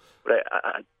again. But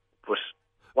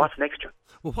what's next year?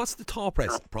 Well, what's the thought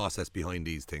process behind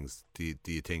these things? Do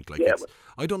you think? Like, yeah,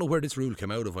 I don't know where this rule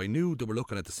came out of. I knew they were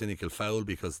looking at the cynical foul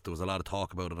because there was a lot of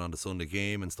talk about it on the Sunday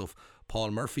game and stuff.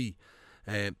 Paul Murphy,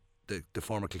 the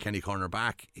former Kilkenny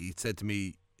cornerback, he said to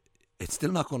me, it's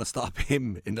still not going to stop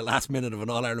him in the last minute of an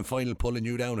All-Ireland final pulling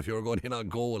you down if you were going in on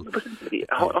goal. 100%.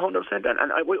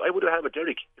 And I would have had with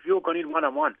Dereck. If you were going in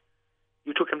one-on-one,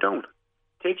 you took him down.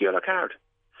 Take a yellow card.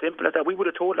 Simple as that. We would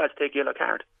have told lads to take a yellow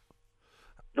card.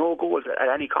 No goals at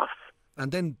any cost.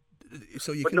 And then,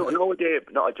 so you but can...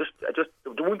 I just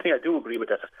the one thing I do agree with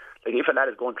that, like, if a lad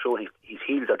is going through and his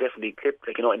heels are definitely clipped,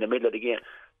 like, you know, in the middle of the game,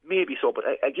 maybe so. But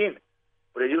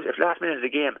if last minute of the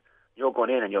game, you're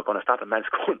going in and you're going to stop a man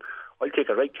scoring, I'll take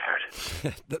a red card.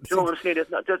 You know what I'm saying?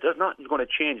 There's nothing going to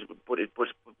change. But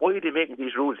why are they making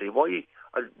these rules? Why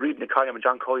are reading the column and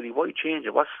John Coyley? Why change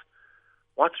it?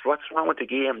 what's wrong with the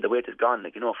game, the way it's gone?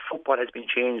 Like, football has been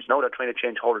changed. Now they're trying to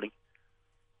change hurling.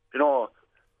 And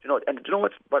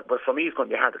what's, but for me it's going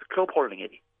to be hard. It's club hurling,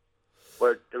 Eddie,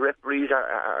 where the referees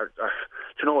are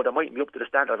they mightn't be up to the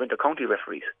standard of inter-county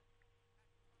referees.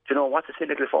 What's the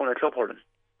cynical foul in club hurling?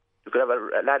 You could have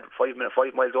a lad 5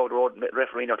 miles over the road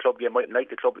refereeing your club game, mightn't like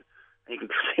the club, and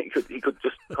he could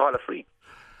just call a free.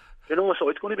 So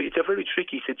it's a very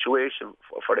tricky situation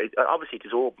for it. Obviously it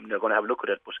is open, they're going to have a look at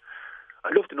it, but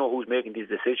I'd love to know who's making these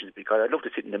decisions, because I'd love to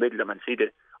sit in the middle of them and see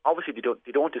that obviously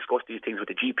they don't discuss these things with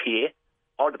the GPA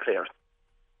or the players,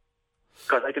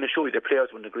 because I can assure you the players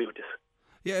wouldn't agree with this.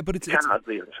 Yeah, but it's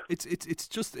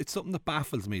something that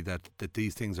baffles me that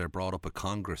these things are brought up at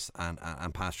Congress and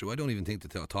passed through. I don't even think that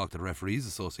they'll talk to the Referees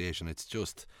Association. It's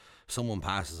just someone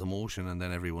passes a motion and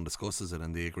then everyone discusses it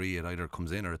and they agree. It either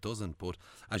comes in or it doesn't. But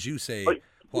as you say,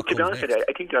 what to be comes honest next?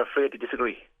 I think they're afraid to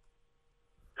disagree.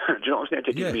 Do you know what I'm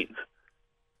saying? These meetings.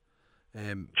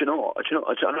 I'm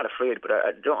not afraid, but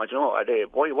I don't know.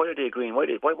 Why are they agreeing? What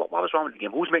was wrong with the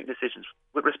game? Who's making decisions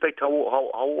with respect to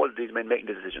how old are these men making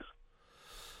the decisions?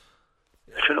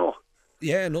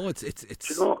 Yeah, no, it's.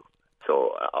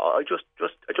 So I just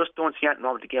don't see anything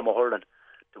wrong with the game of hurling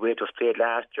the way it was played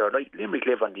last year. Like Limerick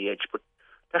live on the edge, but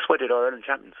that's why they're Ireland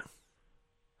champions.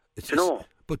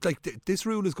 But like this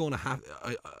rule is going to have.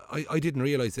 I didn't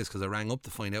realise this because I rang up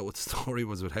to find out what the story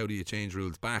was with how do you change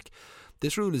rules back.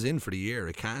 This rule is in for the year;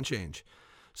 it can't change.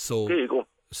 So there you go.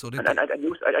 So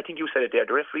I think you said it there.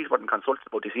 The referees weren't consulted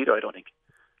about this either. I don't think.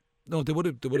 No, they would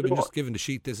have been just given the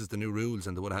sheet. This is the new rules,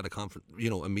 and they would have had a conference,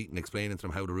 a meeting explaining to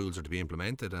them how the rules are to be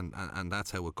implemented, and that's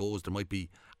how it goes. There might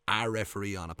be a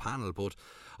referee on a panel, but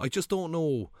I just don't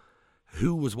know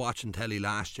who was watching telly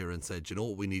last year and said,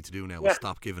 what we need to do now is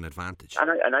stop giving advantage.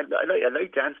 And I'd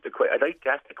like to ask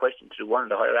the question to one of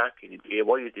the hierarchy in the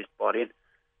why is this brought in,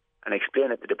 and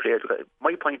explain it to the players. Because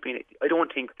my point being, I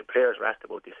don't think the players were asked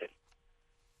about this,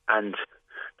 and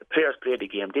the players played the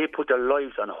game. They put their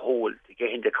lives on hold to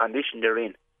get in the condition they're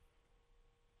in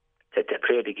to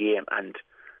play the game. And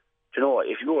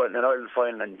if you're in an Ireland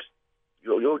final and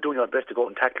you're doing your best to go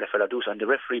and tackle a fella, do something, the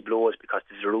referee blows because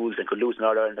there's rules and could lose in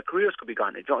Ireland, the careers could be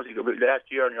gone. Last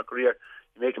year in your career,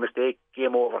 you make a mistake,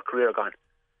 game over, career gone.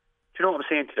 Do you know what I'm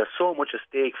saying? There's so much at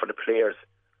stake for the players.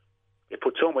 They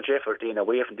put so much effort in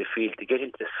away from the field to get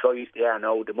into the size they are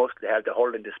now, the muscle they have, the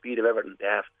hurling, the speed of everything they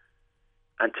have,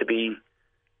 and to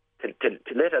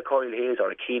let a Kyle Hayes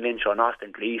or a Keane Lynch or an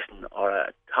Austin Gleeson or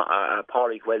a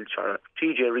Pádraig Welch or a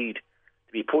TJ Reid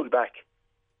to be pulled back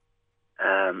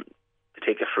to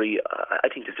take a free, I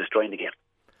think it's destroying the game.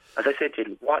 As I said to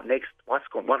you, what next? What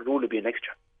rule will be next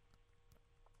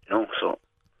year? So.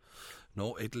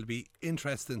 No, it'll be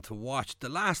interesting to watch. The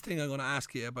last thing I'm going to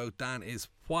ask you about, Dan, is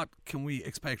what can we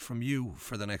expect from you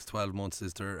for the next 12 months?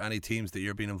 Is there any teams that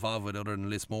you're being involved with other than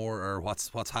Lismore, or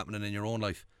what's happening in your own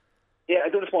life? Yeah, I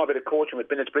done a small bit of coaching with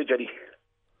Bennetsbridge, Eddie.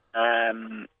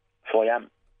 So I am.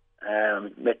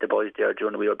 Met the boys there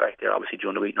during the week. We were back there, obviously,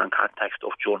 during the week, on contact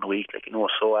stuff during the week,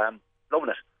 so loving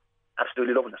it.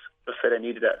 Absolutely loving it. Just said I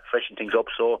needed to freshen things up,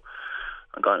 so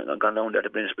I've gone down there to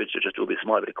Bennetsbridge to just do a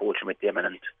small bit of coaching with them, and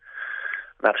I'm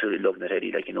absolutely loving it,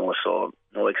 Eddie, so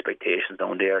no expectations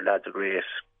down there. Lads are great.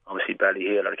 Obviously,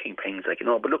 Ballyhale or the Kingpins,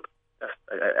 but look,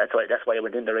 that's why I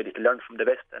went in there ready to learn from the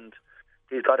best, and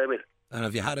please God I will. And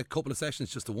have you had a couple of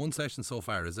sessions, just the one session so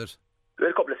far, is it? We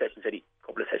had a couple of sessions, Eddie. A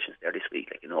couple of sessions there this week,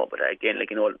 but again,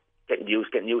 getting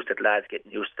used to the lads,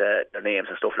 getting used to their names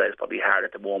and stuff like that is probably hard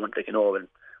at the moment, and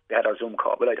we had our Zoom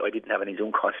call. Well, I didn't have any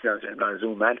Zoom calls, I'm not a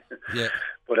Zoom man. Yeah.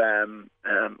 But I'm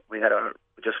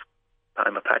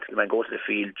a practical man, go to the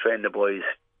field, train the boys,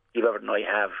 give everything I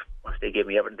have. Once they give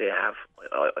me everything they have,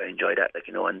 I enjoy that,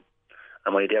 and I'm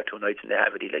only there 2 nights and they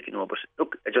have it, but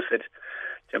look, I just said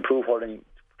to improve hurling,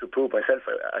 to prove myself,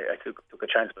 I took a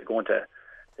chance by going to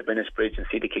Bennetsbridge and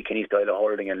see the Kilkenny style of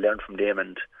hurling and learn from them,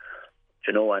 and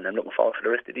and I'm looking forward for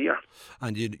the rest of the year.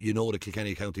 And the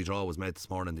Kilkenny County draw was made this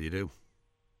morning, do you do?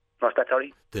 What's that,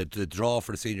 sorry? The draw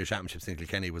for the senior championships in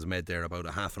Kilkenny was made there about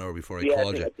a half an hour before I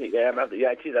called you. I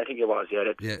think it was.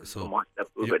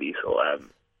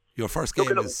 Your first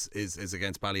game is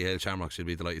against Ballyhale Shamrocks. You'll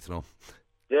be delighted to know.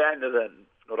 Yeah, and there's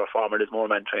another farmer, there's more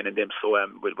man training them, so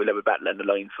we'll have a battle on the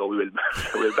line. So we'll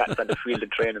battle on the field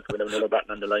and training. So we'll have another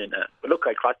battle on the line. But look,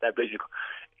 I crossed that bridge. You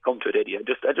come to it, Eddie. I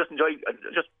just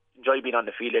enjoy being on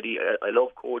the field, Eddie. I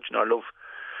love coaching. I love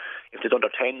if there's under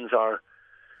 10s or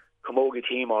Camogie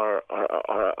team or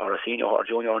a senior or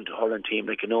junior hurling team,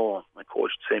 my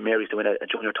coach St Mary's to win a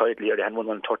junior title here. They hadn't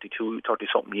won 30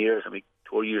 something years, and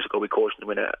 2 years ago we coached them to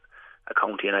win a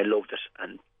county, and I loved it.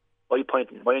 And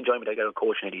my enjoyment I get on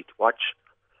coaching, Eddie, to watch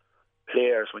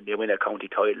players, when they win a county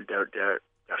title, their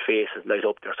faces light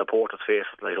up, their supporters'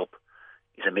 faces light up,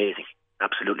 is amazing.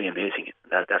 Absolutely amazing.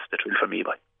 That's the thrill for me,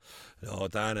 boy. Oh,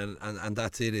 Dan, and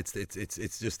that's it.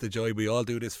 It's just the joy. We all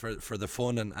do this for the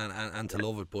fun and to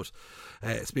love it. But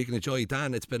speaking of joy,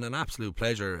 Dan, it's been an absolute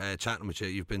pleasure chatting with you.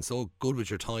 You've been so good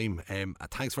with your time.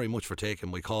 Thanks very much for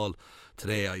taking my call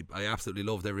today. I absolutely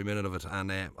loved every minute of it,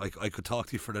 and I could talk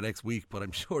to you for the next week, but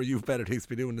I'm sure you've better things to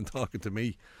be doing than talking to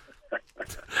me.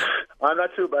 I'm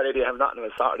not too bad, Eddie. I have nothing on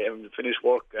a Saturday. I'm finished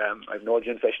work. I have no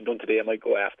gym session done today. I might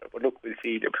go after, but look, we'll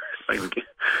see.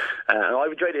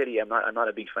 I've enjoyed it, Eddie. I'm not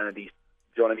a big fan of these.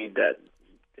 Do you know what I mean?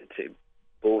 To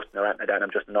boast and ranting that.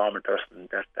 I'm just a normal person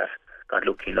that got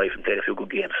lucky in life and played a few good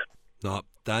games. No,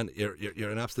 Dan, you're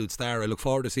an absolute star. I look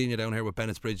forward to seeing you down here with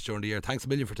Bennetsbridge during the year. Thanks a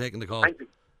million for taking the call. Thank you,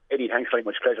 Eddie. Thanks very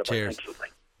much. Pleasure. Cheers. Thank you.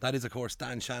 That is, of course,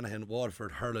 Dan Shanahan,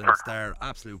 Waterford Hurling star.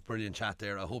 Absolute brilliant chat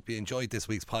there. I hope you enjoyed this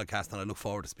week's podcast, and I look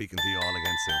forward to speaking to you all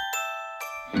again soon.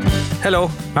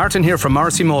 Hello, Martin here from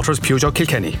Morrissey Motors Peugeot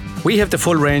Kilkenny. We have the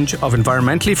full range of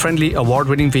environmentally friendly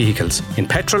award-winning vehicles in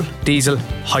petrol, diesel,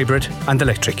 hybrid and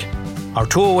electric. Our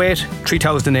 208,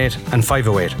 3008 and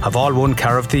 508 have all won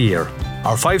Car of the Year.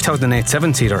 Our 5008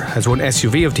 7-seater has won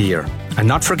SUV of the Year. And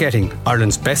not forgetting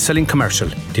Ireland's best-selling commercial,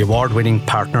 the award-winning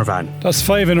partner van. That's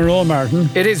 5 in a row, Martin.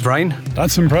 It is, Brian.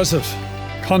 That's impressive.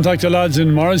 Contact the lads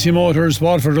in Morrissey Motors,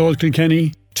 Waterford Road,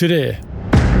 Kilkenny today.